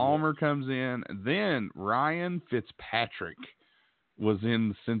Carson Palmer comes in. Then Ryan Fitzpatrick was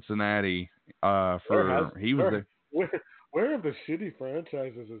in Cincinnati. He was there. Where of the shitty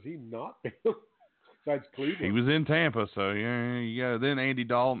franchises has he not been? Besides Cleveland. He was in Tampa, so yeah. Then Andy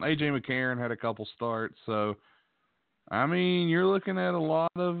Dalton, AJ McCarron had a couple starts. So, I mean, you're looking at a lot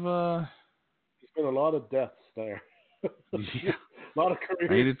of. There's been a lot of deaths there. Yeah, a lot of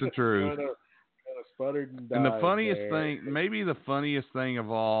careers. Ain't it the truth? Kind of sputtered and died. And the funniest thing, maybe the funniest thing of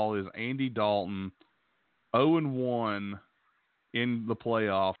all, is Andy Dalton, 0-1 in the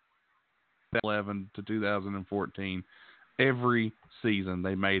playoffs, 2011 to 2014. Every season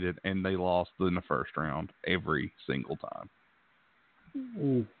they made it, and they lost in the first round every single time.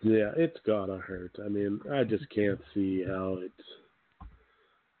 Yeah, it's gotta hurt. I mean, I just can't see how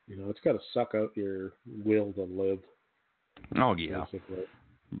it's got to suck out your will to live. Oh, yeah. Basically.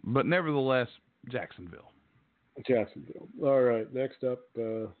 But nevertheless, Jacksonville. All right, next up,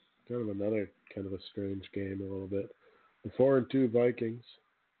 kind of another kind of a strange game a little bit. The 4-2 Vikings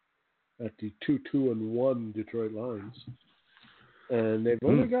at the 2-1 Detroit Lions. And they've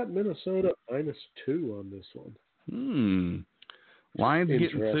only got Minnesota -2 on this one. Lions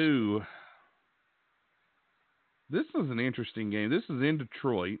getting 2. This is an interesting game. This is in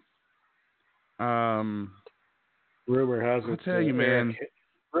Detroit. Rumor has it. I'll tell you, man.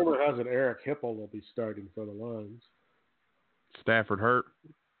 Rumor has it Eric Hipple will be starting for the Lions. Stafford hurt.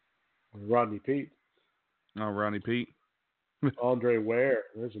 Rodney Peete. Oh, Rodney Peete. Andre Ware.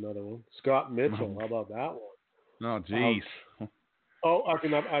 There's another one. Scott Mitchell. How about that one? Oh, jeez. Oh, I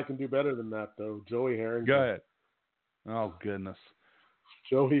can do better than that though. Joey Harrington. Go ahead. Oh goodness.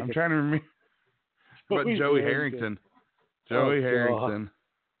 I'm trying to remember. But Joey Harrington. Joey Harrington.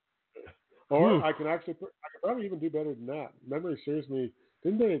 Or I can probably even do better than that. Memory serves me.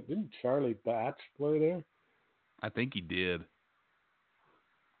 Didn't Charlie Batch play there? I think he did.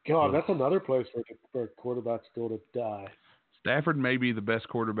 God, that's another place where quarterbacks go to die. Stafford may be the best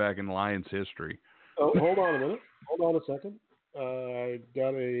quarterback in Lions history. Oh, hold on a minute. Hold on a second. I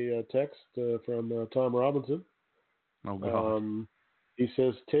got a text from Tom Robinson. Oh, God. He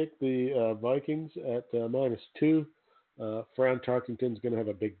says, take the Vikings at -2. Fran Tarkenton's going to have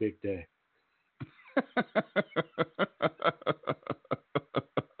a big, big day.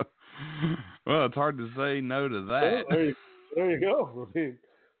 Well, it's hard to say no to that. Well, there you go. I mean,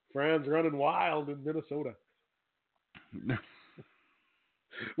 Fran's running wild in Minnesota.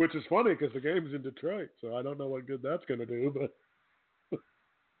 Which is funny because the game's in Detroit, so I don't know what good that's going to do, but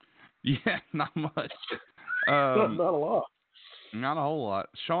Yeah, not much. not a lot. Not a whole lot.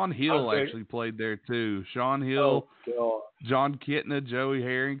 Sean Hill actually played there too. Sean Hill, John Kitna, Joey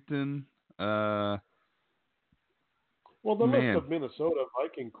Harrington. Well, the list of Minnesota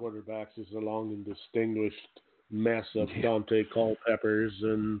Viking quarterbacks is a long and distinguished mess of Dante Culpeppers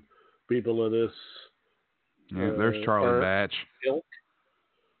and people of this. Yeah, there's Charlie Batch. Ilk.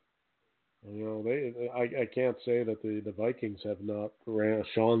 You know, I can't say that the Vikings have not ran.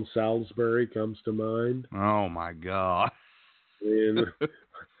 Sean Salisbury comes to mind. Oh my God. And,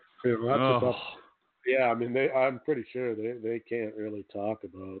 yeah, I mean, I'm pretty sure they can't really talk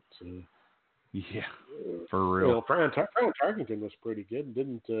about. Yeah, for real. You know, Fran Tarkenton was pretty good.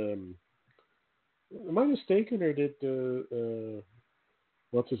 Didn't am I mistaken, or did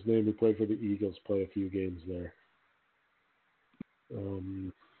what's his name who played for the Eagles play a few games there?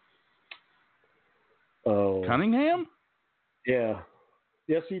 Cunningham? Yeah.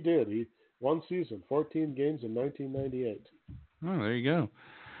 Yes, he did. He 1 season, 14 games in 1998. Oh, there you go.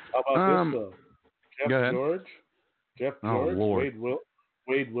 How about this though? Jeff George, Lord.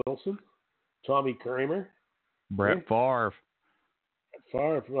 Wade Wilson, Tommy Kramer, Brett Favre.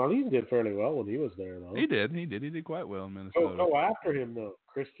 Well, he did fairly well when he was there, though. He did quite well in Minnesota. Go after him though,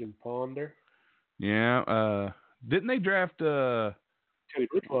 Christian Ponder. Yeah. Didn't they draft? Teddy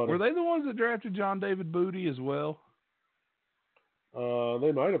Bridgewater. Were they the ones that drafted John David Booty as well?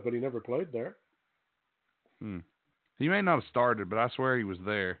 They might have, but he never played there. He may not have started, but I swear he was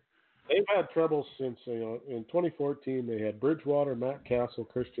there. They've had trouble since, in 2014 they had Bridgewater, Matt Castle,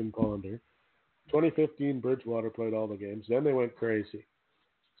 Christian Ponder. 2015 Bridgewater played all the games. Then they went crazy.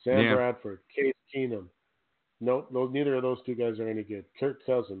 Sam Bradford, Case Keenum. No, neither of those two guys are any good. Kirk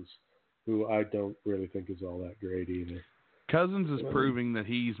Cousins, who I don't really think is all that great either. Cousins is proving that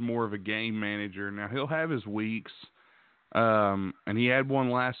he's more of a game manager. Now, he'll have his weeks, and he had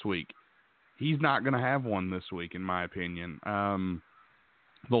one last week. He's not going to have one this week, in my opinion.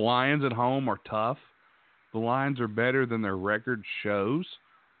 The Lions at home are tough. The Lions are better than their record shows.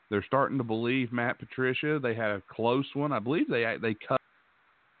 They're starting to believe Matt Patricia. They had a close one. I believe they cut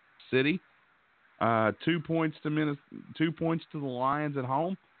City. 2 points to the Lions at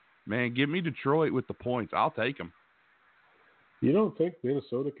home. Man, give me Detroit with the points. I'll take them. You don't think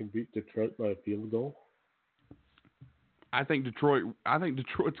Minnesota can beat Detroit by a field goal? I think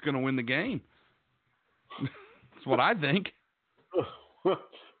Detroit's going to win the game. That's what I think.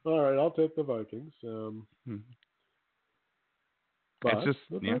 All right, I'll take the Vikings. It's just,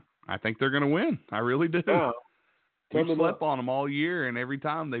 I think they're going to win. I really do. We've slept on them all year, and every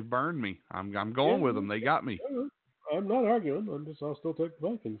time they've burned me. I'm going with them. They got me. I'm not arguing. I'll still take the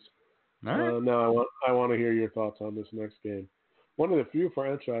Vikings. All right. Now I want to hear your thoughts on this next game. One of the few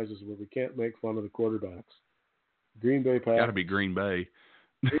franchises where we can't make fun of the quarterbacks. Green Bay Packers. Got to be Green Bay.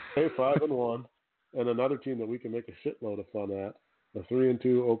 Green Bay 5-1, and another team that we can make a shitload of fun at, the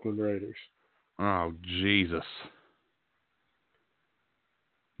 3-2 Oakland Raiders. Oh Jesus!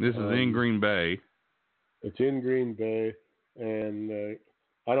 This is in Green Bay. It's in Green Bay, and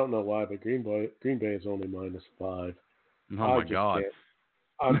I don't know why, but Green Bay is only -5. Oh my God!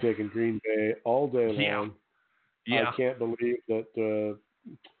 I'm taking Green Bay all day long. Yeah. I can't believe that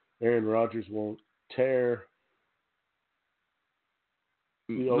Aaron Rodgers won't tear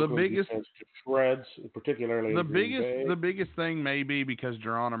the biggest defense to shreds, particularly the biggest thing may be because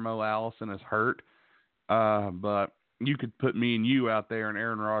Geronimo Allison is hurt, but you could put me and you out there, and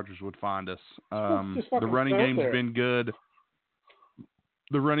Aaron Rodgers would find us. The running game's been good.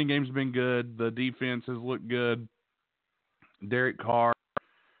 The defense has looked good. Derek Carr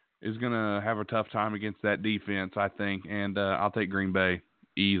is going to have a tough time against that defense, I think, and I'll take Green Bay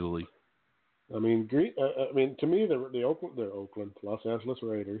easily. I mean, to me, the Oakland, Los Angeles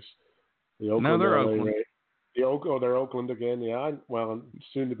Raiders. They're Oakland. They're Oakland again. Yeah,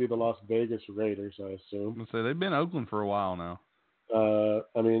 soon to be the Las Vegas Raiders, I assume. I'm gonna say they've been Oakland for a while now.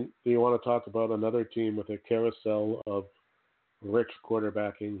 I mean, do you want to talk about another team with a carousel of rich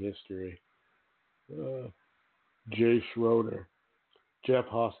quarterbacking history? Jay Schroeder, Jeff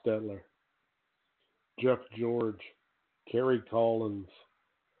Hostetler, Jeff George, Kerry Collins,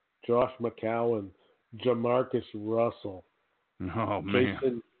 Josh McCowan, Jamarcus Russell, Oh,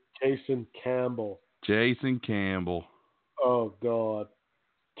 man. Jason Campbell. Jason Campbell. Oh, God.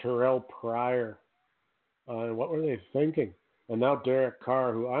 Terrell Pryor. What were they thinking? And now Derek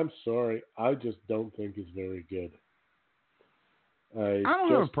Carr, who I'm sorry, I just don't think is very good. I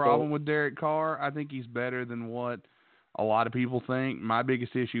don't have a problem with Derek Carr. I think he's better than what a lot of people think. My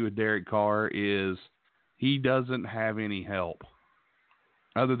biggest issue with Derek Carr is he doesn't have any help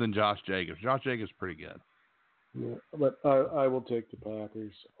other than Josh Jacobs. Josh Jacobs is pretty good. Yeah, but I will take the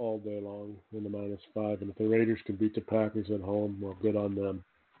Packers all day long in the -5. And if the Raiders can beat the Packers at home, well, good on them.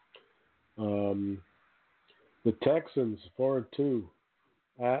 The Texans 4-2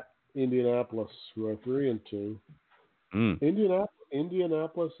 at Indianapolis, who are 3-2.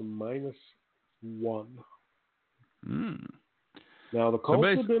 Indianapolis -1. Now the Colts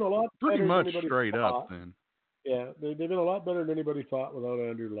have been a lot better pretty much than anybody straight thought. up then. Yeah, they've been a lot better than anybody thought without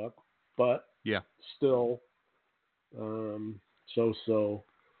Andrew Luck, but still, so.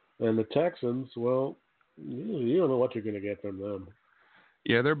 And the Texans, well, you don't know what you're going to get from them.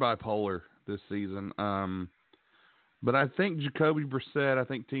 Yeah, they're bipolar this season. But I think Jacoby Brissett, I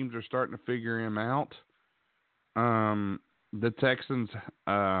think teams are starting to figure him out. The Texans,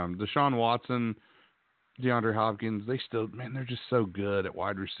 Deshaun Watson, DeAndre Hopkins, they're just so good at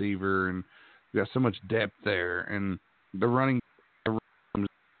wide receiver, and they got so much depth there. And the running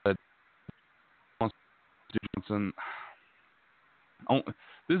Johnson.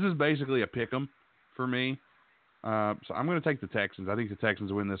 This is basically a pick 'em for me. So I'm going to take the Texans. I think the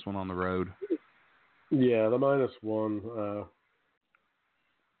Texans win this one on the road. Yeah, the -1.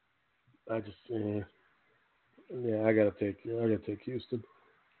 I gotta take Houston.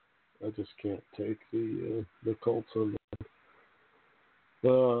 I just can't take the Colts on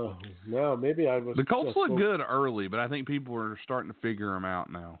that. Now maybe I was. The Colts look good early, but I think people are starting to figure them out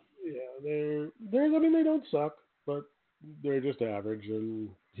now. Yeah, they don't suck, but they're just average,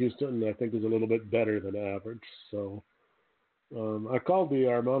 and Houston I think is a little bit better than average. So I called the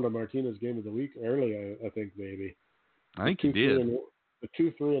Armando Martinez game of the week early. I think maybe. I think you did. The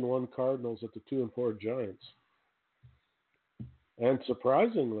 2-3-1 Cardinals at the 2-4 Giants. And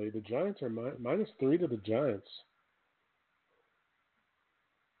surprisingly, the Giants are -3 to the Giants.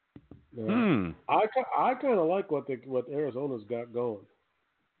 I kind of like what Arizona's got going.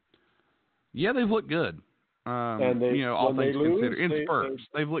 Yeah, they've looked good. And all things considered, in spurts,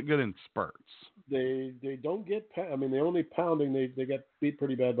 they've looked good in spurts. They don't get. The only pounding they got beat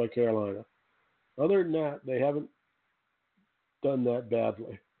pretty bad by Carolina. Other than that, they haven't done that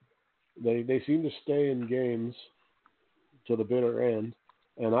badly. They seem to stay in games to the bitter end,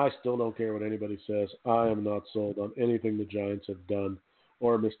 and I still don't care what anybody says. I am not sold on anything the Giants have done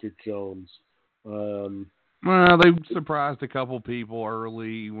or Mr. Jones. Well, they surprised a couple people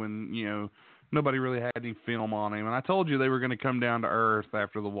early when nobody really had any film on him, and I told you they were going to come down to earth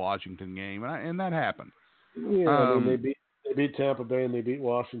after the Washington game, and that happened. Yeah, they beat Tampa Bay and they beat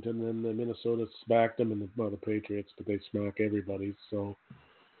Washington, and then Minnesota smacked them, and the Patriots, but they smack everybody. So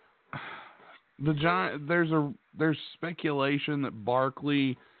the Giants, there's speculation that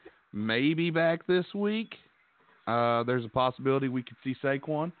Barkley may be back this week. There's a possibility we could see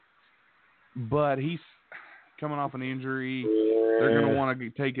Saquon, but he's coming off an injury. They're going to want to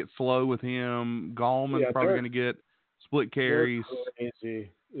take it slow with him. Gallman's probably going to get split carries. They're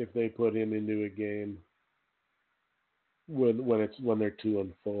crazy if they put him into a game when they're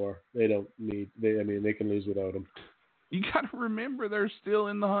 2-4. They don't need. They can lose without him. You got to remember they're still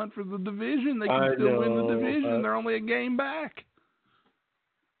in the hunt for the division. They can still win the division. They're only a game back.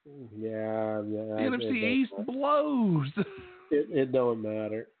 Yeah. The NFC East blows. It don't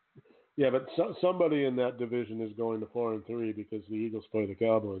matter. Yeah, but somebody in that division is going to 4-3 because the Eagles play the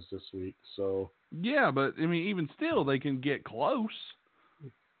Cowboys this week. So yeah, but even still, they can get close.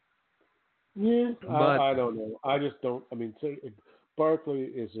 Yeah, but I don't know. I just don't.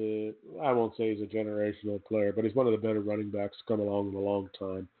 Barkley I won't say he's a generational player, but he's one of the better running backs to come along in a long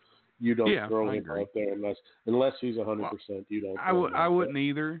time. You don't throw him out there unless he's 100%. You don't. I wouldn't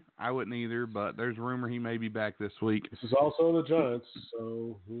either. But there's rumor he may be back this week. This is also the Giants,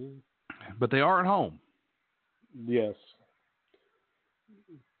 so. But they are at home. Yes.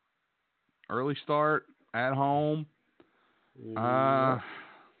 Early start at home. I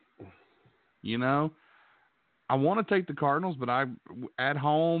want to take the Cardinals, but at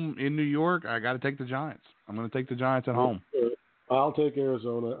home in New York, I got to take the Giants. I'm going to take the Giants at home. I'll take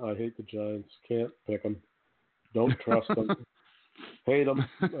Arizona. I hate the Giants. Can't pick them. Don't trust them. Hate them.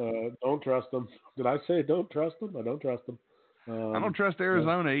 Don't trust them. Did I say don't trust them? I don't trust them. I don't trust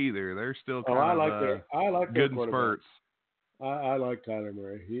Arizona either. They're still kind I of like good their in spurts. I like Kyler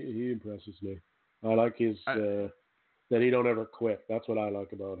Murray. He impresses me. I like his that he don't ever quit. That's what I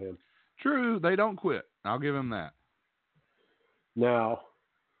like about him. True, they don't quit. I'll give him that. Now,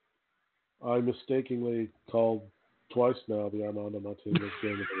 I mistakenly called twice now the Armando Martinez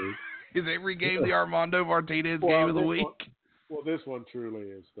game of the week. Is every game the Armando Martinez game of the week? This one truly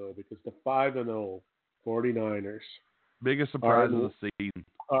is, though, because the 5-0 49ers biggest surprise of the season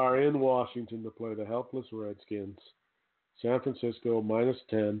are in Washington to play the helpless Redskins. San Francisco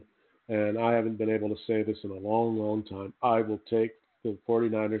 -10, and I haven't been able to say this in a long, long time. I will take the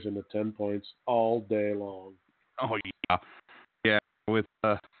 49ers in the 10 points all day long. Oh, yeah. Yeah, with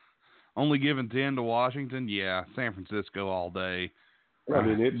only giving 10 to Washington, yeah, San Francisco all day. I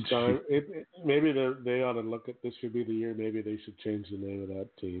mean, it's time. Maybe they ought to look at this. Should be the year. Maybe they should change the name of that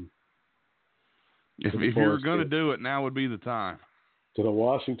team. If you were going to do it, now would be the time. To the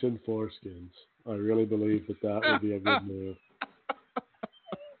Washington Foreskins. I really believe that would be a good move.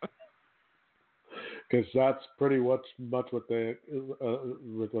 Because that's pretty much what they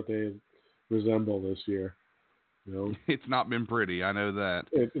resemble this year. You know, it's not been pretty. I know that.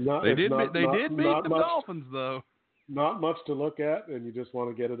 They did beat the Dolphins, though. Not much to look at, and you just want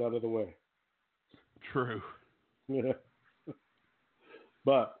to get it out of the way. True. Yeah.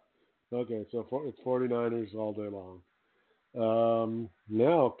 But okay, so it's 49ers all day long.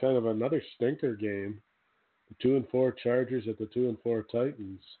 Now, kind of another stinker game. The 2-4 Chargers at the 2-4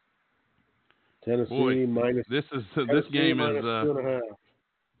 Titans. Tennessee minus. This game is 2.5.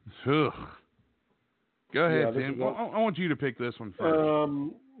 Ugh. Go ahead, Tim. I want you to pick this one first.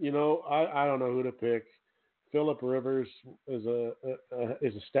 You know, I don't know who to pick. Phillip Rivers is a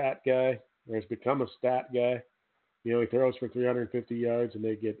stat guy, or has become a stat guy. You know, he throws for 350 yards and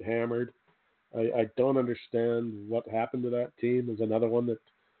they get hammered. I don't understand what happened to that team. There's another one that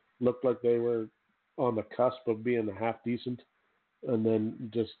looked like they were on the cusp of being half decent and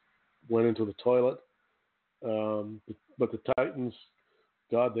then just went into the toilet. But the Titans,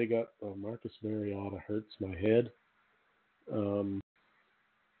 God, they got Marcus Mariota hurts my head.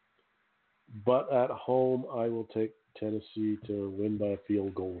 But at home, I will take Tennessee to win by a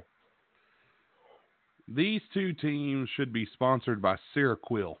field goal. These two teams should be sponsored by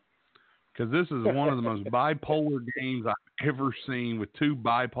Seroquel, because this is one of the most bipolar games I've ever seen with two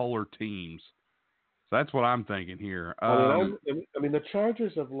bipolar teams. So that's what I'm thinking here. I mean, the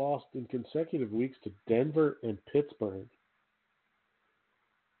Chargers have lost in consecutive weeks to Denver and Pittsburgh.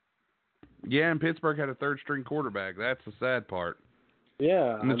 Yeah, and Pittsburgh had a third-string quarterback. That's the sad part.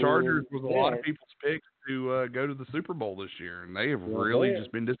 Yeah. And the Chargers was a lot of people's picks to go to the Super Bowl this year, and they have really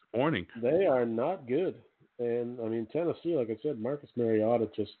just been disappointing. They are not good. And, I mean, Tennessee, like I said, Marcus Mariota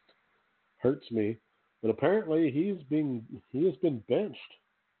just hurts me. But apparently he has been benched.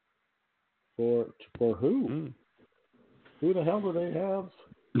 For who? Who the hell do they have?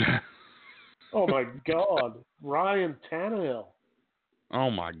 Oh, my God. Ryan Tannehill. Oh,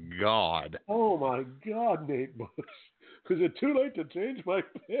 my God. Oh, my God, Nate Bush. Is it too late to change my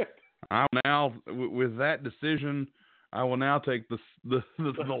pick? I'm now, with that decision, I will now take the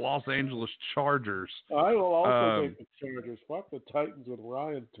Los Angeles Chargers. I will also take the Chargers. Fuck the Titans with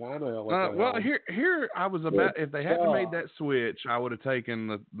Ryan Tannehill. Well, here I was about, if they hadn't made that switch, I would have taken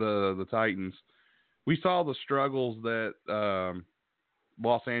the Titans. We saw the struggles that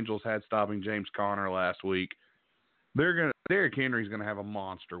Los Angeles had stopping James Conner last week. Derrick Henry's gonna have a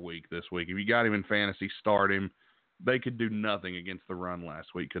monster week this week. If you got him in fantasy, start him. They could do nothing against the run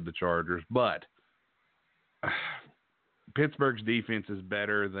last week, could the Chargers? But Pittsburgh's defense is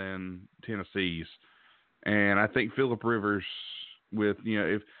better than Tennessee's. And I think Phillip Rivers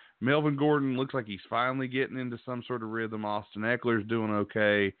if Melvin Gordon looks like he's finally getting into some sort of rhythm, Austin Eckler's doing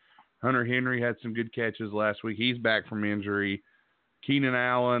okay. Hunter Henry had some good catches last week. He's back from injury. Keenan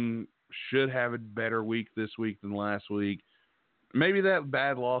Allen should have a better week this week than last week. Maybe that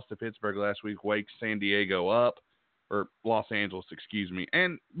bad loss to Pittsburgh last week wakes San Diego up. Or Los Angeles, excuse me.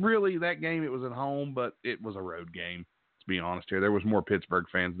 And really, that game, it was at home, but it was a road game, to be honest here. There was more Pittsburgh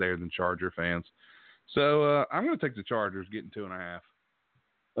fans there than Charger fans. So I'm going to take the Chargers, getting 2.5.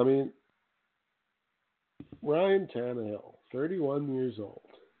 I mean, Ryan Tannehill, 31 years old,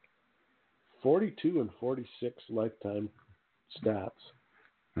 42 and 46 lifetime stats.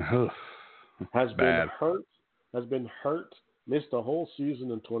 Has been hurt, missed a whole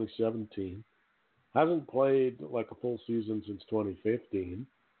season in 2017. Hasn't played like a full season since 2015.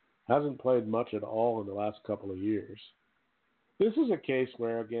 Hasn't played much at all in the last couple of years. This is a case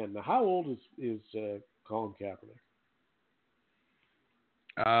where, again, how old is Colin Kaepernick?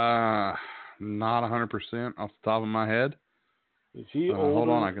 Not 100% off the top of my head. Is he older? Hold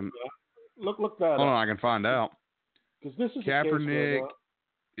on, I can look that hold up. on. I can find out. Because this is Kaepernick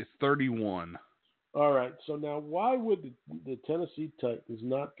is 31. All right. So now, why would the Tennessee Titans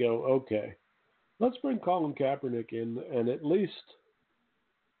not go? Okay, let's bring Colin Kaepernick in and at least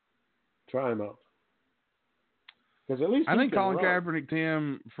try him out. Because at least I think Colin run. Kaepernick,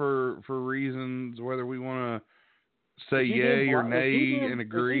 Tim, for reasons whether we want to say Is he yay or been- nay is he and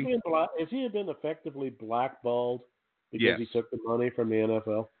agree. If he had been effectively blackballed because Yes. he took the money from the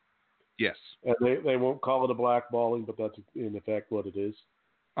NFL, Yes. and they won't call it a blackballing, but that's in effect what it is.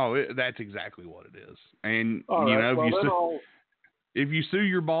 Oh, that's exactly what it is. And All you right, know, well, if you sue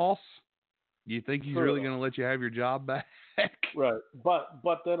your boss, you think he's Sure. really going to let you have your job back? Right,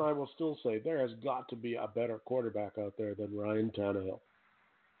 but then I will still say there has got to be a better quarterback out there than Ryan Tannehill.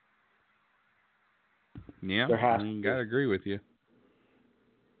 Yeah, There has I to be. got to agree with you.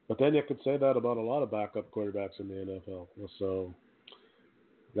 But then you could say that about a lot of backup quarterbacks in the NFL. So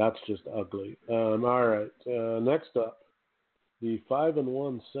that's just ugly. All right, next up, the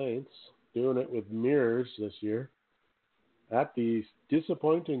 5-1 Saints doing it with mirrors this year at the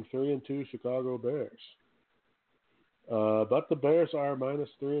disappointing 3-2 Chicago Bears. But the Bears are minus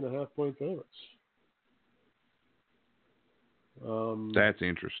 3.5 point favorites. That's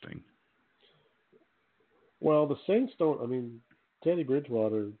interesting. Well, the Saints don't. I mean, Teddy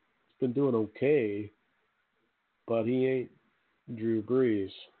Bridgewater's been doing okay, but he ain't Drew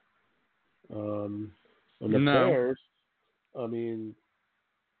Brees. And the Bears, I mean,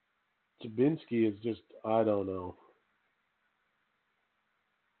 Trubisky is just, I don't know.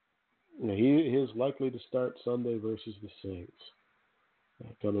 You know, he is likely to start Sunday versus the Saints.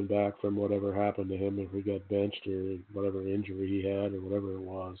 Coming back from whatever happened to him, if he got benched or whatever injury he had or whatever it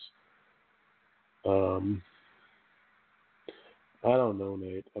was. I don't know,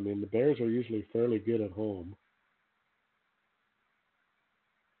 Nate. I mean, the Bears are usually fairly good at home.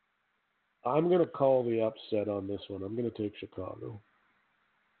 I'm going to call the upset on this one. I'm going to take Chicago.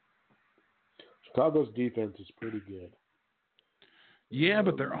 Chicago's defense is pretty good. Yeah,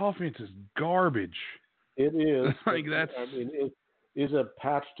 but their offense is garbage. It is. Like that's. I mean, is a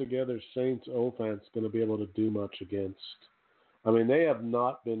patched together Saints offense going to be able to do much against? I mean, they have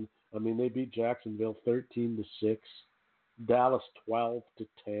not been. I mean, they beat Jacksonville 13-6, Dallas 12-10.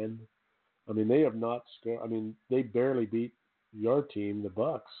 I mean, they have not scored. I mean, they barely beat your team, the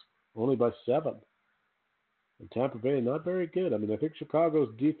Bucs, only by 7. And Tampa Bay not very good. I mean, I think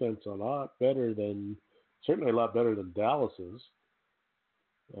Chicago's defense certainly a lot better than Dallas's.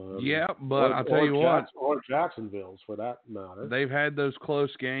 Yeah, but I'll tell you what. Or Jacksonville's, for that matter. They've had those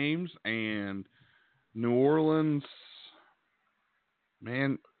close games, and New Orleans,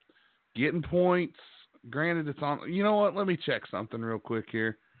 man, getting points. Granted, it's on. You know what? Let me check something real quick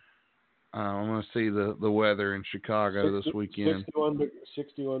here. I'm going to see the weather in Chicago this weekend.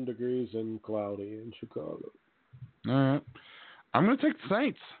 61 degrees and cloudy in Chicago. All right. I'm going to take the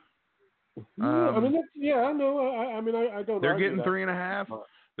Saints. I mean, I don't. They're getting 3.5.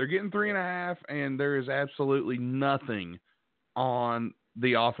 They're getting 3.5, and there is absolutely nothing on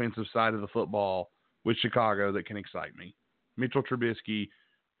the offensive side of the football with Chicago that can excite me. Mitchell Trubisky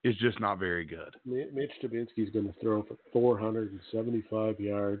is just not very good. Mitch Trubisky is going to throw for 475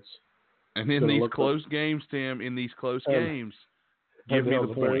 yards. And in these close games, Tim, games, give me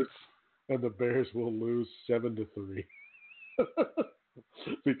the points. And the Bears will lose 7-3.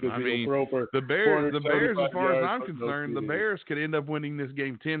 Because he'll throw for the Bears, as far as I'm yards, concerned, the Bears could end up winning this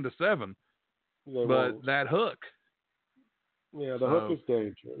game 10-7. They but won't. That hook. Yeah, the hook is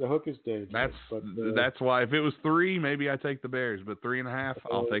dangerous. The hook is dangerous. That's why if it was 3, maybe I take the Bears, but 3.5,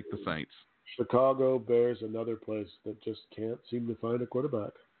 I'll take the Saints. Chicago Bears, another place that just can't seem to find a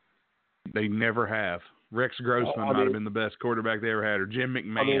quarterback. They never have. Rex Grossman might have been the best quarterback they ever had, or Jim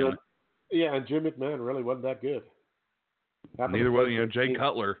McMahon. And Jim McMahon really wasn't that good. Neither was, Jay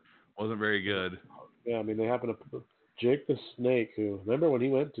Cutler wasn't very good. Yeah, I mean, they happened to Jake the Snake, who, remember when he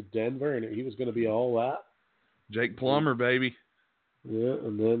went to Denver and he was going to be all that? Jake Plummer, baby. Yeah,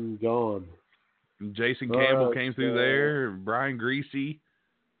 and then gone. And Jason Campbell came through there, Brian Greasy.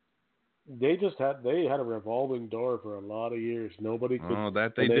 They had a revolving door for a lot of years. Nobody could. Oh,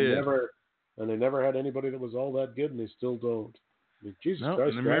 that they did. They never had anybody that was all that good, and they still don't. I mean, Jesus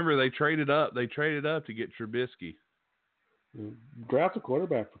Christ! And remember, they traded up. They traded up to get Trubisky. Draft a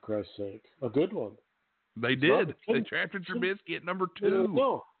quarterback, for Christ's sake, a good one. They did. They drafted Trubisky at number 2.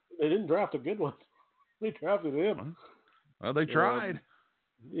 No, they didn't draft a good one. They drafted him. Well, they tried.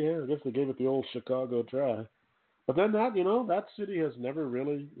 Yeah, I guess they gave it the old Chicago try. But then that city has never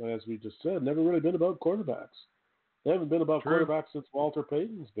really, as we just said, never really been about quarterbacks. They haven't been about quarterbacks since Walter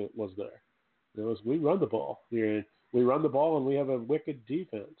Payton was there. We run the ball here We run the ball and we have a wicked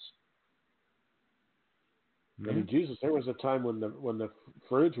defense. I mean, Jesus, there was a time when the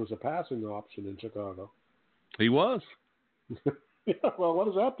Fridge was a passing option in Chicago. He was. Yeah, well, what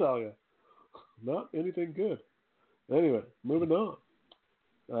does that tell you? Not anything good. Anyway, moving on.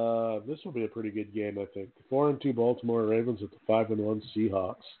 This will be a pretty good game, I think. 4-2 Baltimore Ravens at the 5-1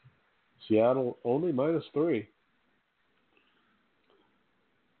 Seahawks. Seattle only -3.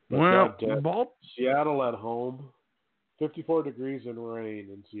 Well, Seattle at home. 54 degrees and rain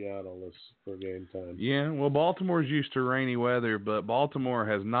in Seattle is for game time. Yeah, well, Baltimore's used to rainy weather, but Baltimore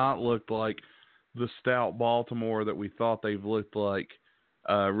has not looked like the stout Baltimore that we thought they've looked like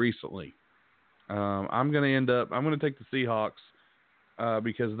recently. I'm going to take the Seahawks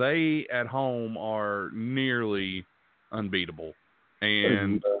because they at home are nearly unbeatable.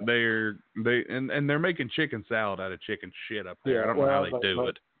 And they're making chicken salad out of chicken shit up there. Yeah, I don't know how they do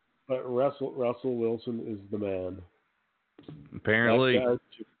it. But Russell Wilson is the man. Apparently,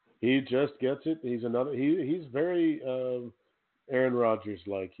 he just gets it. He's very Aaron Rodgers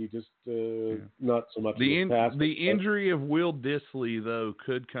like. He just not so much the injury of Will Dissly though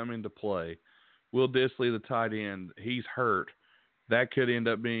could come into play. Will Dissly, the tight end, he's hurt. That could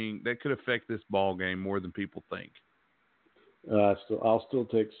affect this ball game more than people think. I'll still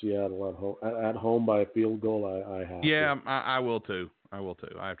take Seattle at home by a field goal. I have. Yeah, I will too. I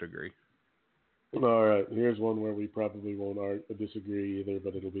have to agree. All right, here's one where we probably won't disagree either,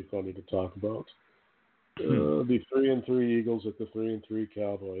 but it'll be funny to talk about. The 3-3 Eagles at the 3-3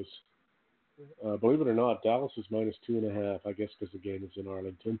 Cowboys. Believe it or not, Dallas is -2.5. I guess because the game is in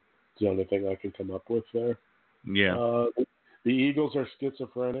Arlington. It's the only thing I can come up with there. Yeah. The Eagles are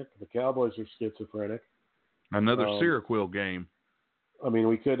schizophrenic. The Cowboys are schizophrenic. Another Seroquel game. I mean,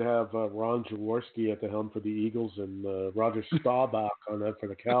 we could have Ron Jaworski at the helm for the Eagles and Roger Staubach on that for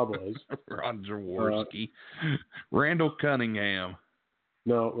the Cowboys. Ron Jaworski. Randall Cunningham.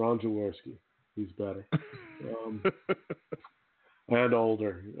 No, Ron Jaworski. He's better. And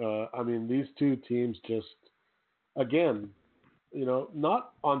older. I mean, these two teams just, again,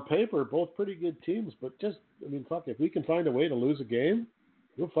 not on paper, both pretty good teams, but just, I mean, fuck, if we can find a way to lose a game,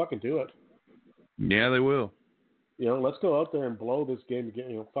 we'll fucking do it. Yeah, they will. Let's go out there and blow this game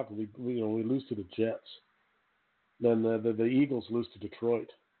again. We lose to the Jets. Then the Eagles lose to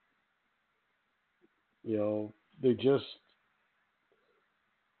Detroit. They just,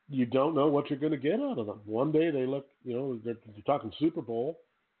 you don't know what you're going to get out of them. One day they look, they're talking Super Bowl.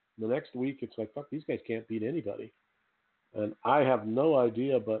 The next week it's like, fuck, these guys can't beat anybody. And I have no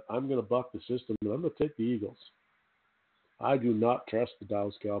idea, but I'm going to buck the system and I'm going to take the Eagles. I do not trust the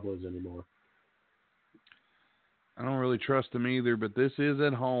Dallas Cowboys anymore. I don't really trust them either, but this is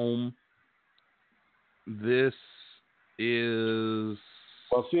at home. This is...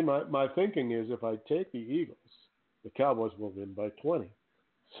 Well, see, my thinking is if I take the Eagles, the Cowboys will win by 20.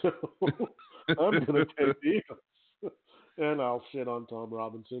 So I'm going to take the Eagles. And I'll shit on Tom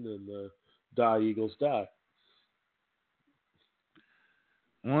Robinson and die Eagles die.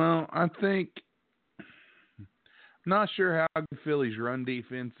 Well, I think... Not sure how good Philly's run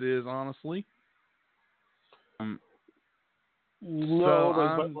defense is, honestly.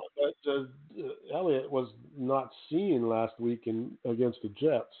 But Elliott was not seen last week against the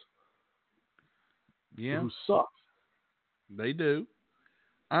Jets. Yeah, who suck. They do.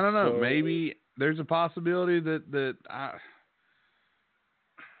 I don't know. Maybe there's a possibility that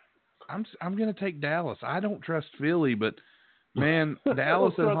I'm going to take Dallas. I don't trust Philly, but man,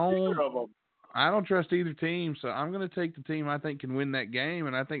 Dallas at home. I don't trust either team, so I'm going to take the team I think can win that game,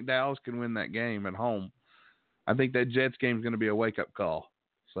 and I think Dallas can win that game at home. I think that Jets game is going to be a wake-up call.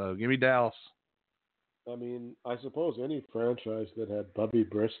 So give me Dallas. I mean, I suppose any franchise that had Bubby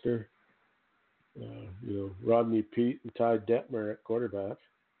Brister, Rodney Peete, and Ty Detmer at quarterback.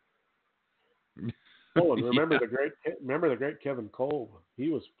 Oh, and remember the great Kevin Kolb. He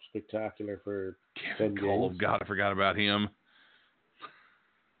was spectacular for Kevin 10 Kolb. games. God, I forgot about him.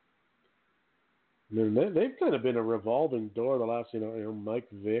 They've kind of been a revolving door the last, Mike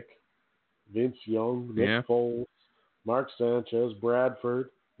Vick, Vince Young, Nick Foles, Mark Sanchez,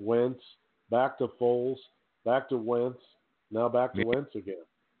 Bradford, Wentz, back to Foles, back to Wentz, now back to Wentz again.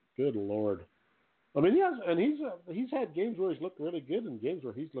 Good Lord. I mean, he's had games where he's looked really good and games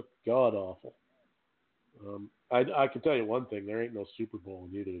where he's looked god awful. I can tell you one thing: there ain't no Super Bowl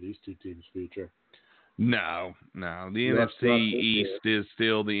in either of these two teams' future. No. The NFC East is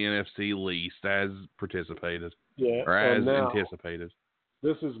still the NFC least as participated. Yeah, or as anticipated.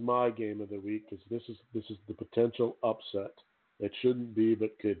 This is my game of the week because this is the potential upset. It shouldn't be,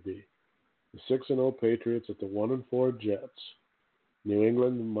 but could be. The 6-0 Patriots at the 1-4 Jets. New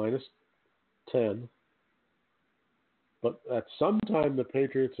England -10. But at some time, the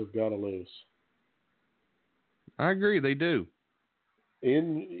Patriots have got to lose. I agree, they do.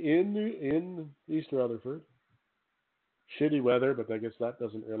 In East Rutherford. Shitty weather, but I guess that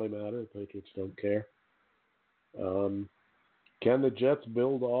doesn't really matter. The Patriots don't care. Can the Jets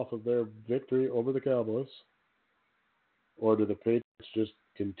build off of their victory over the Cowboys? Or do the Patriots just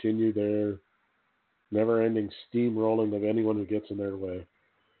continue their never-ending steamrolling of anyone who gets in their way?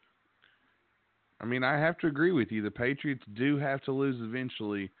 I mean, I have to agree with you. The Patriots do have to lose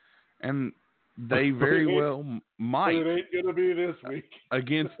eventually, and they very well might. It ain't going to be this week.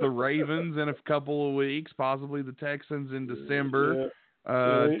 Against the Ravens in a couple of weeks, possibly the Texans in December.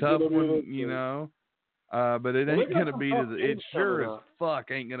 Tough one, you know. But it ain't going to be it sure as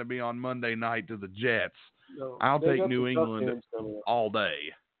fuck ain't going to be on Monday night to the Jets. No, I'll take New England all day.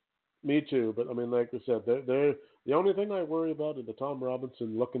 Me too, but I mean, like I said, they're the only thing I worry about is the Tom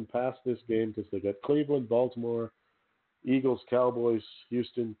Robinson looking past this game because they got Cleveland, Baltimore, Eagles, Cowboys,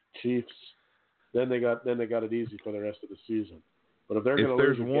 Houston, Chiefs. Then they got it easy for the rest of the season. But if they're going to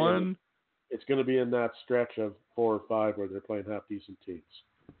lose a game, it's going to be in that stretch of 4 or 5 where they're playing half decent teams.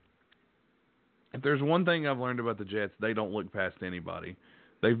 If there's one thing I've learned about the Jets, they don't look past anybody.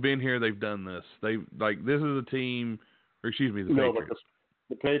 They've been here, they've done this. This is a team, or excuse me, the Patriots. But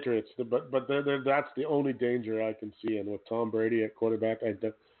the Patriots, but that's the only danger I can see. And with Tom Brady at quarterback,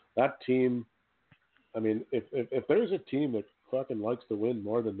 that team. I mean, if there's a team that fucking likes to win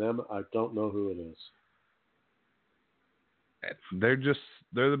more than them, I don't know who it is. They're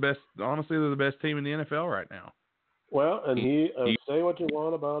the best. Honestly, they're the best team in the NFL right now. Well, and say what you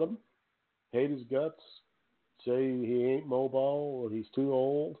want about him, hate his guts, say he ain't mobile or he's too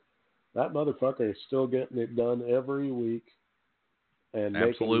old. That motherfucker is still getting it done every week. And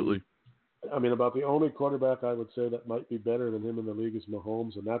absolutely. About the only quarterback I would say that might be better than him in the league is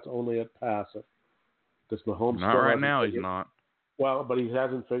Mahomes, and that's only at passing. Because Mahomes not right now, he's not. Well, but he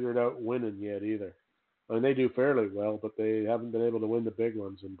hasn't figured out winning yet either. I mean, they do fairly well, but they haven't been able to win the big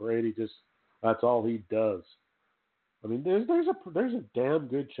ones. And Brady that's all he does. I mean, there's a damn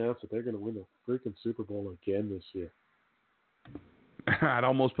good chance that they're going to win the freaking Super Bowl again this year. I'd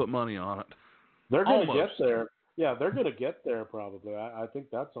almost put money on it. They're going to get there. Yeah, they're going to get there probably. I think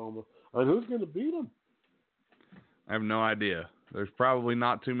that's almost. And who's going to beat them? I have no idea. There's probably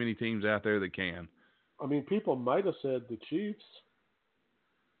not too many teams out there that can. I mean, people might have said the Chiefs.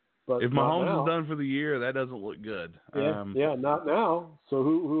 But if Mahomes is done for the year, that doesn't look good. Yeah, not now. So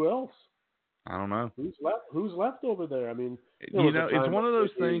who else? I don't know. Who's left over there? I mean, it's one of those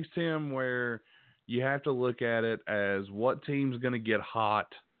things, Tim, where you have to look at it as what team's going to get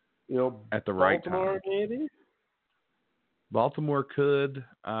hot at the right time. Baltimore, maybe? Baltimore could.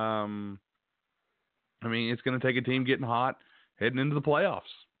 It's going to take a team getting hot heading into the playoffs.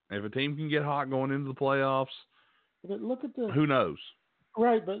 If a team can get hot going into the playoffs, but look at who knows?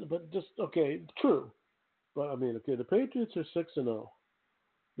 Right, but just okay, true. But the Patriots are 6-0.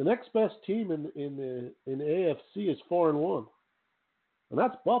 The next best team in the AFC is 4-1, and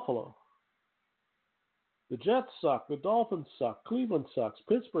that's Buffalo. The Jets suck. The Dolphins suck. Cleveland sucks.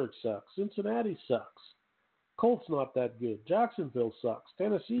 Pittsburgh sucks. Cincinnati sucks. Colts not that good. Jacksonville sucks.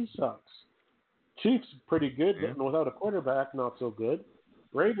 Tennessee sucks. Chiefs pretty good, but without a quarterback, not so good.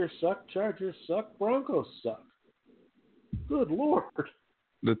 Raiders suck. Chargers suck. Broncos suck. Good Lord.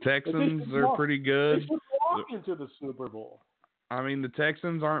 The Texans are pretty good. They should walk into the Super Bowl. The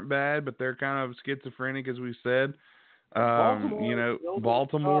Texans aren't bad, but they're kind of schizophrenic, as we said.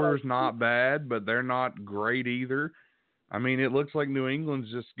 Baltimore's not bad, but they're not great either. It looks like New England's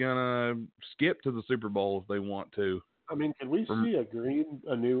just gonna skip to the Super Bowl if they want to. Can we see a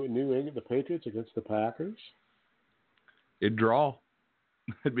New England, the Patriots against the Packers? It'd draw.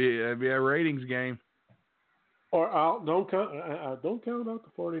 It'd be a ratings game. Or don't count out the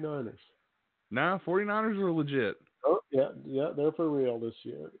 49ers. No, 49ers are legit. Oh yeah, they're for real this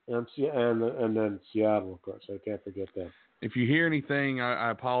year, and then Seattle, of course. I can't forget that. If you hear anything, I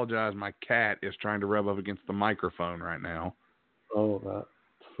apologize. My cat is trying to rub up against the microphone right now. Oh, that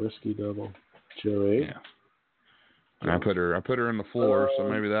frisky double, Joey. Yeah. And I put her in the floor, so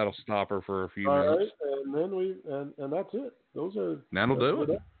maybe that'll stop her for a few minutes. All right, and then and that's it. That'll do it.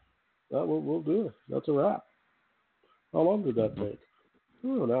 We'll do it. That's a wrap. How long did that take?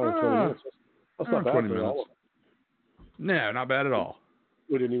 Oh, an hour and 20 minutes. That's not bad 20 minutes. No, not bad at all.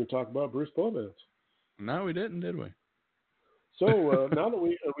 We didn't even talk about Bruce Povance. No, we didn't, did we? So now that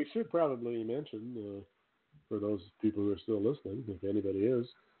we should probably mention, for those people who are still listening, if anybody is,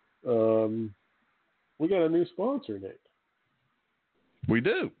 we got a new sponsor, Nate. We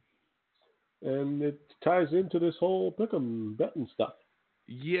do. And it ties into this whole pick'em betting stuff.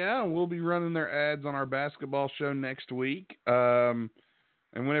 Yeah, we'll be running their ads on our basketball show next week. And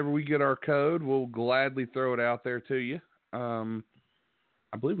whenever we get our code, we'll gladly throw it out there to you.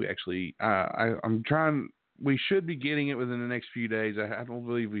 I believe we actually, we should be getting it within the next few days. I don't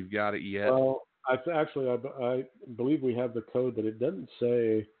believe we've got it yet. Well, I believe we have the code, but it doesn't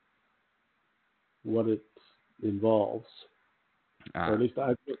say what it involves. Or at least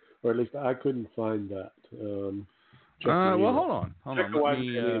I couldn't find that. Well, hold on. Let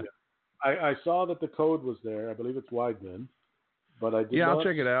me, I saw that the code was there. I believe it's Wideman, but I did not I'll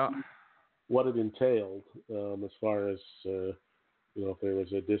check it out. What it entailed as far as if there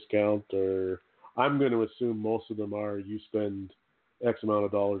was a discount, or I'm going to assume most of them are you spend X amount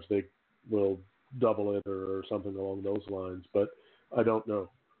of dollars, they will double it or something along those lines. But I don't know.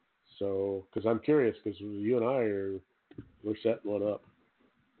 So because I'm curious, because you and I we're setting one up.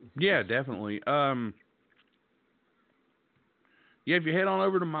 Yeah, definitely. Yeah, if you head on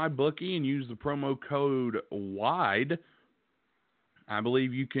over to MyBookie and use the promo code WIDE, I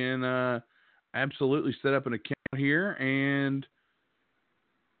believe you can absolutely set up an account here and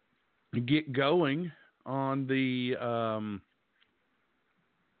get going on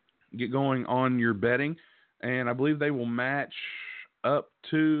your betting. And I believe they will match up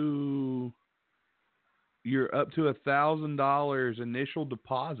to $1,000 initial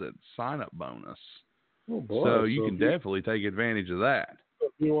deposit sign-up bonus. Oh boy! So you can definitely take advantage of that.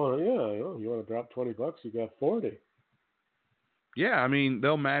 If you want to drop $20, you got 40. Yeah, I mean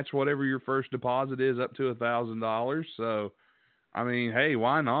they'll match whatever your first deposit is up to $1,000. So, I mean, hey,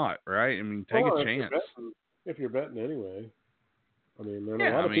 why not, right? I mean, take a chance. If you're betting anyway, I mean, there are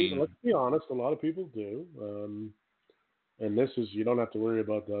a lot of people. Let's be honest, a lot of people do. And this is, you don't have to worry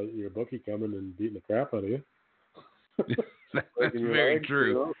about your bookie coming and beating the crap out of you. That's very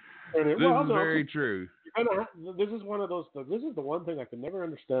true. This is very true. This is one of those. This is the one thing I can never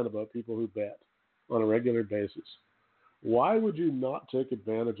understand about people who bet on a regular basis. Why would you not take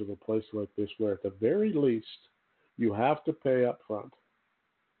advantage of a place like this where, at the very least, you have to pay up front?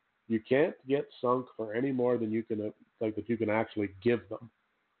 You can't get sunk for any more than you can actually give them.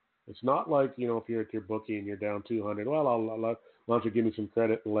 It's not like, if you're at your bookie and you're down 200, well, why don't you give me some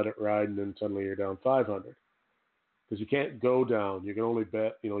credit and let it ride, and then suddenly you're down 500. Because you can't go down. You can only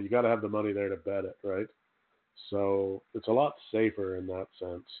bet, you got to have the money there to bet it, right? So it's a lot safer in that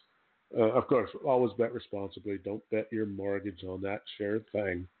sense. Of course, always bet responsibly. Don't bet your mortgage on that shared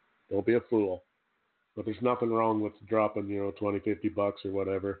thing. Don't be a fool. But there's nothing wrong with dropping, $20, $50 or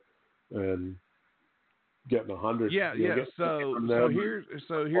whatever, and getting 100. Yeah. So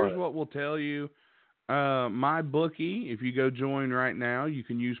here's what we'll tell you. MyBookie, if you go join right now, you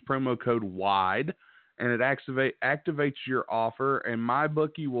can use promo code WIDE, and it activates your offer, and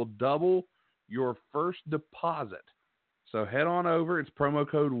MyBookie will double your first deposit. So head on over. It's promo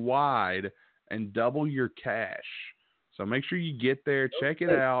code WIDE and double your cash. So make sure you get there, check it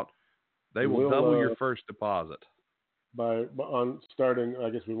out. They will double your first deposit. On starting, I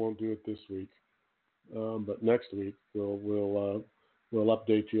guess we won't do it this week, but next week we'll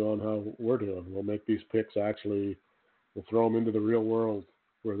update you on how we're doing. We'll make these picks we'll throw them into the real world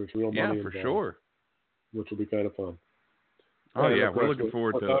where there's real money involved. Yeah, for sure. Which will be kind of fun. Oh, yeah, we're looking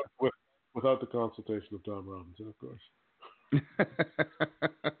forward to it. Without the consultation of Tom Robinson, of course.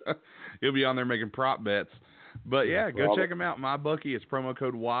 He'll be on there making prop bets. But, go check him out. MyBookie, it's promo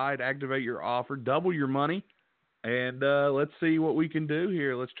code WIDE. Activate your offer. Double your money. And let's see what we can do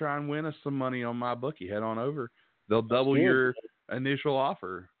here. Let's try and win us some money on MyBookie. Head on over. They'll double your initial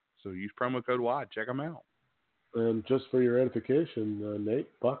offer. So use promo code WIDE. Check them out. And just for your edification, Nate,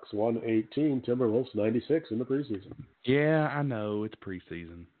 Bucks 118, Timberwolves 96 in the preseason. Yeah, I know. It's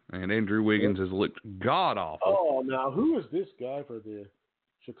preseason. And Andrew Wiggins has looked god-awful. Oh, now who is this guy for the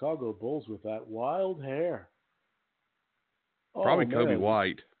Chicago Bulls with that wild hair? Probably Kobe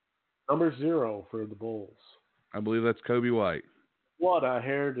White. Number 0 for the Bulls. I believe that's Kobe White. What a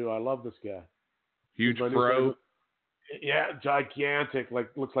hairdo. I love this guy. Huge fro. Yeah, gigantic.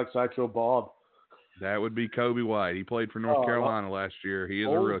 Looks like Sideshow Bob. That would be Kobe White. He played for North Carolina last year. He is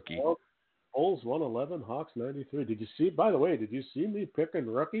a rookie. Bulls 111, Hawks 93. Did you see me picking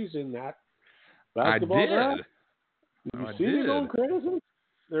rookies in that basketball draft? Did you see me going crazy?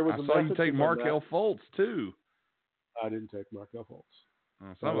 I saw you take Markelle Fultz, too. I didn't take Markelle Fultz.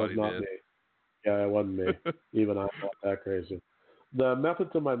 Oh, somebody did. Me. Yeah, it wasn't me. Even I'm not that crazy. The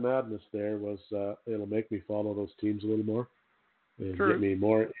method to my madness there was it'll make me follow those teams a little more and get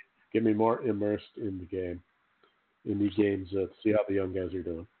me more immersed in the game, in these games, to see how the young guys are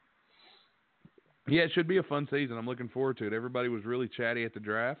doing. Yeah, it should be a fun season. I'm looking forward to it. Everybody was really chatty at the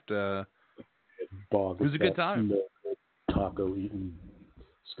draft. It was a good time. Taco eating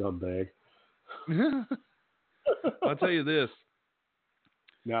scumbag. I'll tell you this.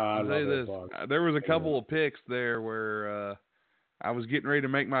 No, I'll tell you this. There was a couple of picks there where I was getting ready to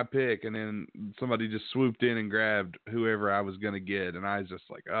make my pick, and then somebody just swooped in and grabbed whoever I was going to get, and I was just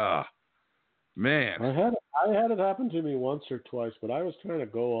like, man. I had it happen to me once or twice, but I was trying to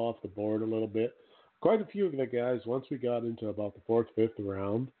go off the board a little bit. Quite a few of the guys, once we got into about the 4th, 5th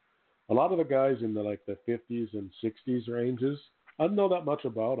round, a lot of the guys in the 50s and 60s ranges, I didn't know that much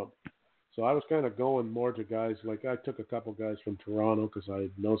about them. So I was kind of going more to guys, like I took a couple guys from Toronto because I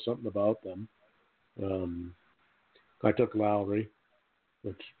know something about them. I took Lowry,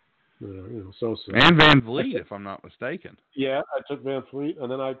 which, so. And Van Vliet, if I'm not mistaken. Yeah, I took Van Vliet,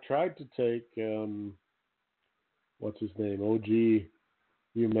 and then I tried to take, what's his name, OG.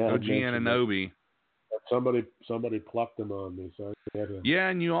 OG Anunoby. Somebody plucked him on me, so I had to. Yeah,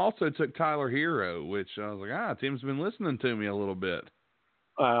 and you also took Tyler Hero, which I was like, Tim's been listening to me a little bit.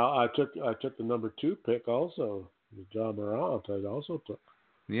 I took the number 2 pick also, John Morant. I also took.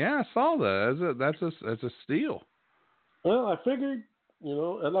 Yeah, I saw that. That's a steal. Well, I figured,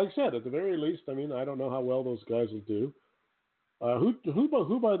 and like I said, at the very least, I mean, I don't know how well those guys will do.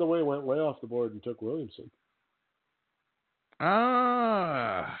 Who by the way went way off the board and took Williamson?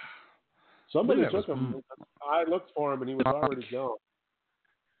 Somebody took him. I looked for him and he was already gone.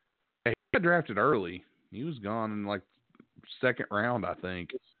 He got drafted early. He was gone in 2nd round, I think.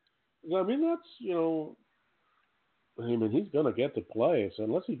 I mean, that's, he's going to get to play. So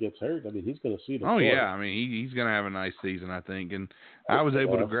unless he gets hurt, I mean, he's going to see the play. Yeah. I mean, he's going to have a nice season, I think. And I was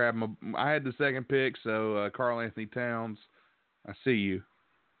able to grab him. I had the 2nd pick, so Karl Anthony Towns, I see you.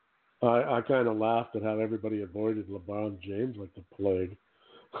 I kind of laughed at how everybody avoided LeBron James like the plague.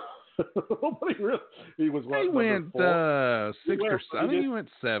 Nobody really. He was. He went 6th or 7th. I think he went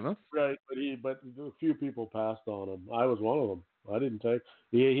 7th. Right, but a few people passed on him. I was one of them. I didn't take.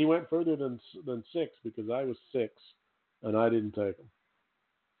 He went further than 6 because I was 6, and I didn't take him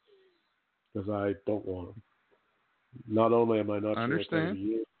because I don't want him. Not only am I not sure what kind of a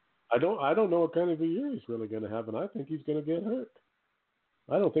year, I don't know what kind of a year he's really going to have, and I think he's going to get hurt.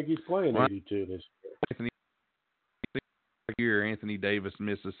 I don't think he's playing 82 this year. Anthony Davis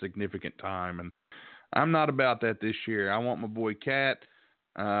misses significant time, and I'm not about that this year. I want my boy Cat.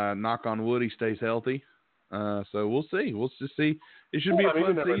 Knock on wood, he stays healthy. So we'll see. We'll just see. It should be a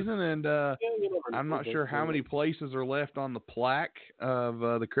fun season, and I'm not sure how many places are left on the plaque of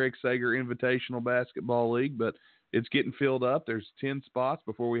the Craig Sager Invitational Basketball League, but it's getting filled up. There's 10 spots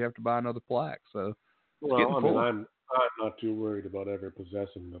before we have to buy another plaque. So, I'm not too worried about ever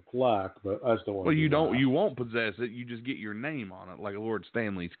possessing the plaque, but I still want. Well, you won't possess it. You just get your name on it, like a Lord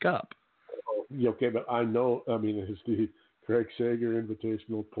Stanley's Cup. Okay, but I know. I mean, is the Craig Sager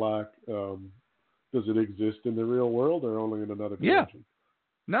Invitational plaque? Does it exist in the real world or only in another dimension?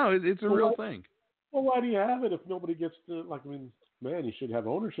 Yeah. No, it's a real thing. Well, why do you have it if nobody gets to? Man, you should have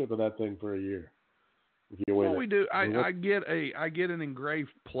ownership of that thing for a year. If you win we do. I get an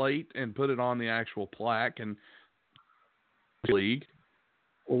engraved plate and put it on the actual plaque and league.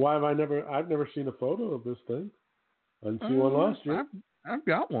 Well, why have I've never seen a photo of this thing. I didn't see one last year. I've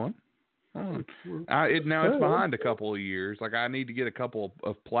got one. It's behind a couple of years. I need to get a couple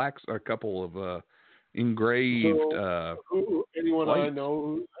of plaques, a couple of engraved. Anybody I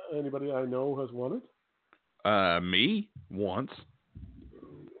know has won it? Me once.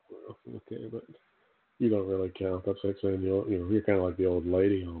 Okay, but you don't really count. That's like saying you're kind of like the old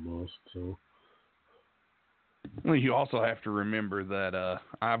lady almost. So. Well, you also have to remember that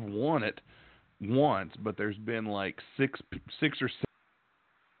I've won it once, but there's been six or 7.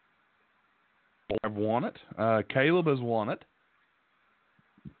 I've won it. Caleb has won it.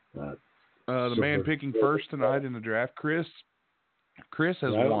 The man picking first tonight in the draft, Chris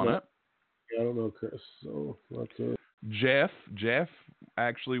has won it. I don't know Chris. So okay. Jeff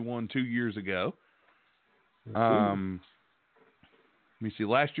actually won 2 years ago. Let me see.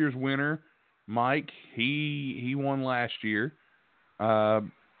 Last year's winner, Mike, he won last year.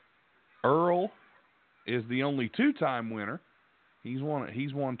 Earl is the only 2-time winner. He's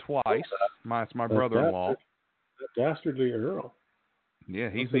won twice. It's my brother-in-law. Dastardly Earl. Yeah,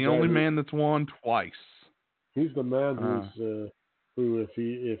 he's the only man that's won twice. He's the man who, if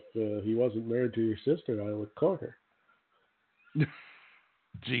he wasn't married to your sister, I would call her.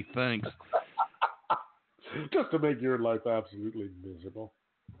 Gee, thanks. Just to make your life absolutely miserable.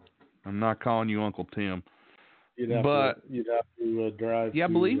 I'm not calling you Uncle Tim. You'd have to drive. Yeah, I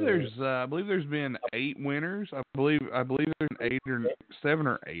believe there's been 8 winners. I believe there's 8 or 7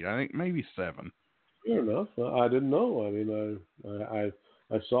 or 8. I think maybe 7. Fair enough. I didn't know. I mean,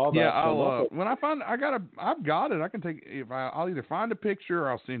 I saw that. Yeah, I've got it. I can take I'll either find a picture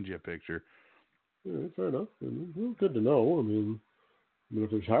or I'll send you a picture. Yeah, fair enough. Well, good to know. I mean,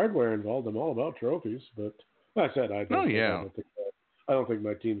 if there's hardware involved, I'm all about trophies. But like I said, I don't think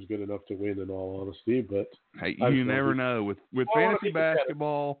my team's good enough to win. In all honesty, but hey, you never know with fantasy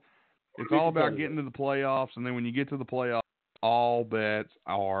basketball. It's all about getting to the playoffs, and then when you get to the playoffs, all bets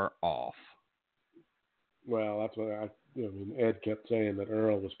are off. Well, that's what Ed kept saying that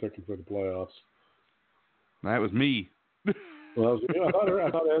Earl was picking for the playoffs. That was me. Well, I thought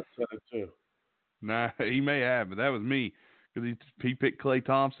Ed said it too. Nah, he may have, but that was me because he picked Klay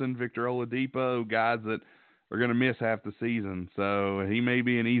Thompson, Victor Oladipo, guys that are going to miss half the season. So he may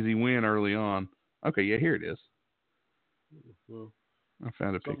be an easy win early on. Okay, yeah, here it is. Well, I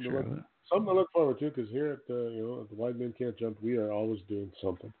found a picture of it. Something to look forward to because here at the Wide Men Can't Jump, we are always doing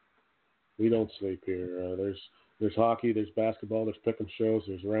something. We don't sleep here. There's hockey, there's basketball, there's pick and shows,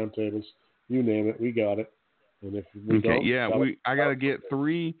 there's roundtables. You name it, we got it. And if we don't, I got to get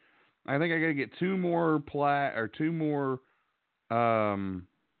 3. I think I got to get 2 more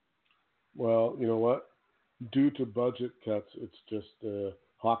Well, you know what? Due to budget cuts, it's just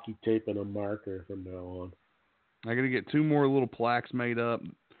hockey tape and a marker from now on. I got to get 2 more little plaques made up.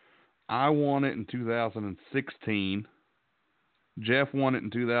 I won it in 2016. Jeff won it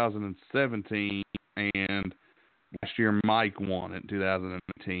in 2017, and last year Mike won it in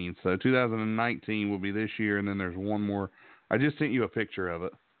 2019. So 2019 will be this year, and then there's one more. I just sent you a picture of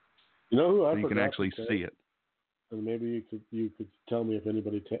it. You know who I so you can actually see it. And maybe you could tell me if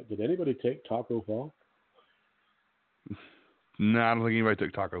anybody did anybody take Taco Fall? No, I don't think anybody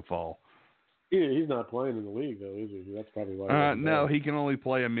took Taco Fall. He's not playing in the league though, is he? That's probably why. No, he can only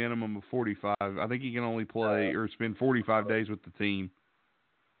play a minimum of 45. I think he can only play or spend 45 days with the team.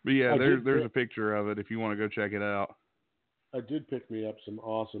 But yeah, there's a picture of it if you want to go check it out. I did pick me up some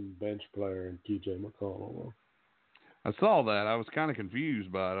awesome bench player in TJ McConnell. I saw that. I was kind of confused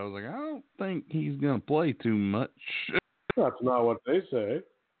by it. I was like, I don't think he's going to play too much. That's not what they say.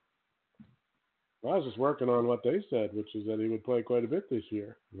 I was just working on what they said, which is that he would play quite a bit this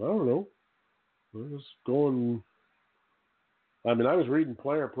year. I don't know. I was going. I mean, I was reading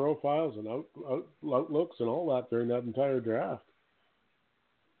player profiles and outlooks and all that during that entire draft.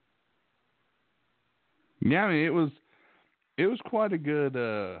 Yeah, I mean, it was quite a good.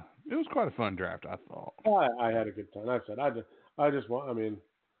 It was quite a fun draft, I thought. I had a good time. I said, I just want. I mean,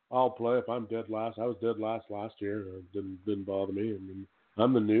 I'll play if I'm dead last. I was dead last year. It didn't bother me. I mean,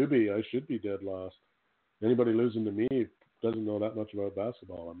 I'm the newbie. I should be dead last. Anybody losing to me doesn't know that much about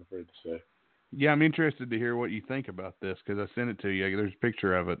basketball, I'm afraid to say. Yeah, I'm interested to hear what you think about this because I sent it to you. There's a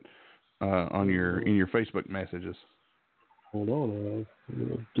picture of it in your Facebook messages. Hold on, I'm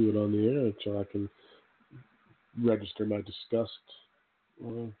gonna do it on the air so I can register my disgust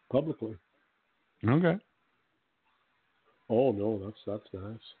publicly. Okay. Oh no, that's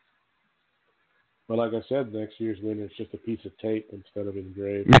nice. But like I said, next year's winner is just a piece of tape instead of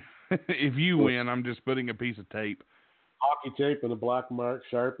engraved. If you win, I'm just putting a piece of tape. Hockey tape and a black mark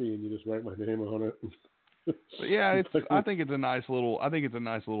Sharpie, and you just write my name on it. But yeah, I think it's a nice little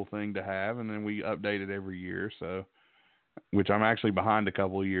thing to have, and then we update it every year. So, which I'm actually behind a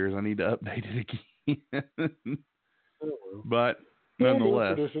couple of years. I need to update it again. But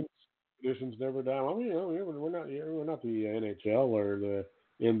nonetheless, traditions never die. Well, we're not the NHL or the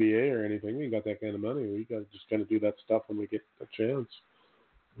NBA or anything. We got that kind of money. We got to just kind of do that stuff when we get a chance.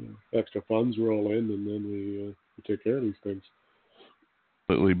 Extra funds roll in, and then we take care of these things.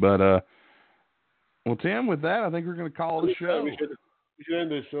 Absolutely, but well, Tim, with that, I think we're going to call the show. We should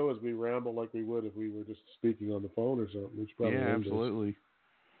end this show as we ramble like we would if we were just speaking on the phone or something. Yeah, absolutely.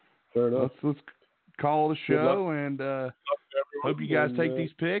 Fair enough. Let's call the show, and hope you guys take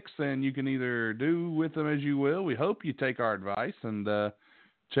these picks, and you can either do with them as you will. We hope you take our advice and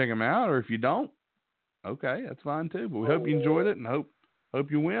check them out, or if you don't, okay, that's fine too. But we hope you enjoyed it, and hope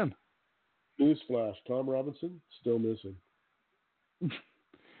you win. Newsflash: Tom Robinson still missing.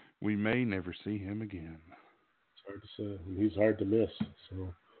 We may never see him again. It's hard to say. And he's hard to miss.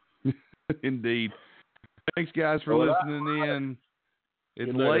 So, indeed. Thanks, guys, for listening in.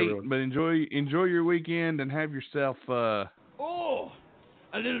 It's late, everyone. But enjoy your weekend and have yourself a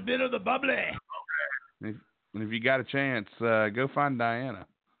little bit of the bubbly. And if you got a chance, go find Diana.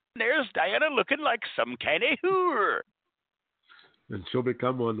 There's Diana looking like some kind of whore. And she'll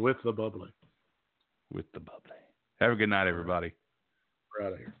become one with the bubbly. With the bubbly. Have a good night, everybody. We're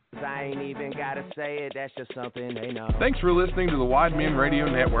out of here. I ain't even gotta say it, that's just something they know. Thanks for listening to the Wide Men Radio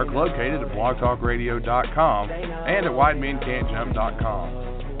Network, located at blogtalkradio.com and at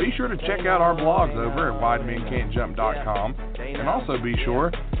widemencan'tjump.com. Be sure to check out our blogs over at widemencan'tjump.com, and also be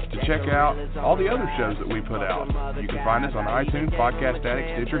sure to check out all the other shows that we put out. You can find us on iTunes, Podcast Addict,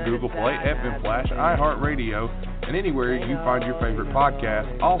 Stitcher, Google Play, FM Flash, iHeartRadio, and anywhere you find your favorite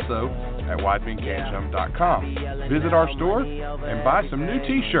podcast. Also at widemencan'tjump.com. Visit our store and buy some new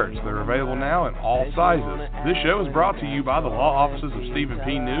t-shirts. They're available now in all sizes. This show is brought to you by the law offices of Stephen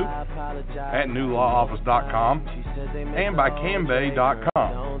P. New at newlawoffice.com and by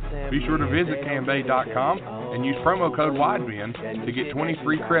Cambay.com. Be sure to visit Cambay.com and use promo code WIDEMEN to get 20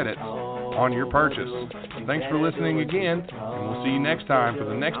 free credits on your purchase. Thanks for listening again, and we'll see you next time for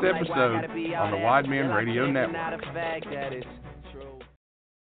the next episode on the Wide Men Radio Network.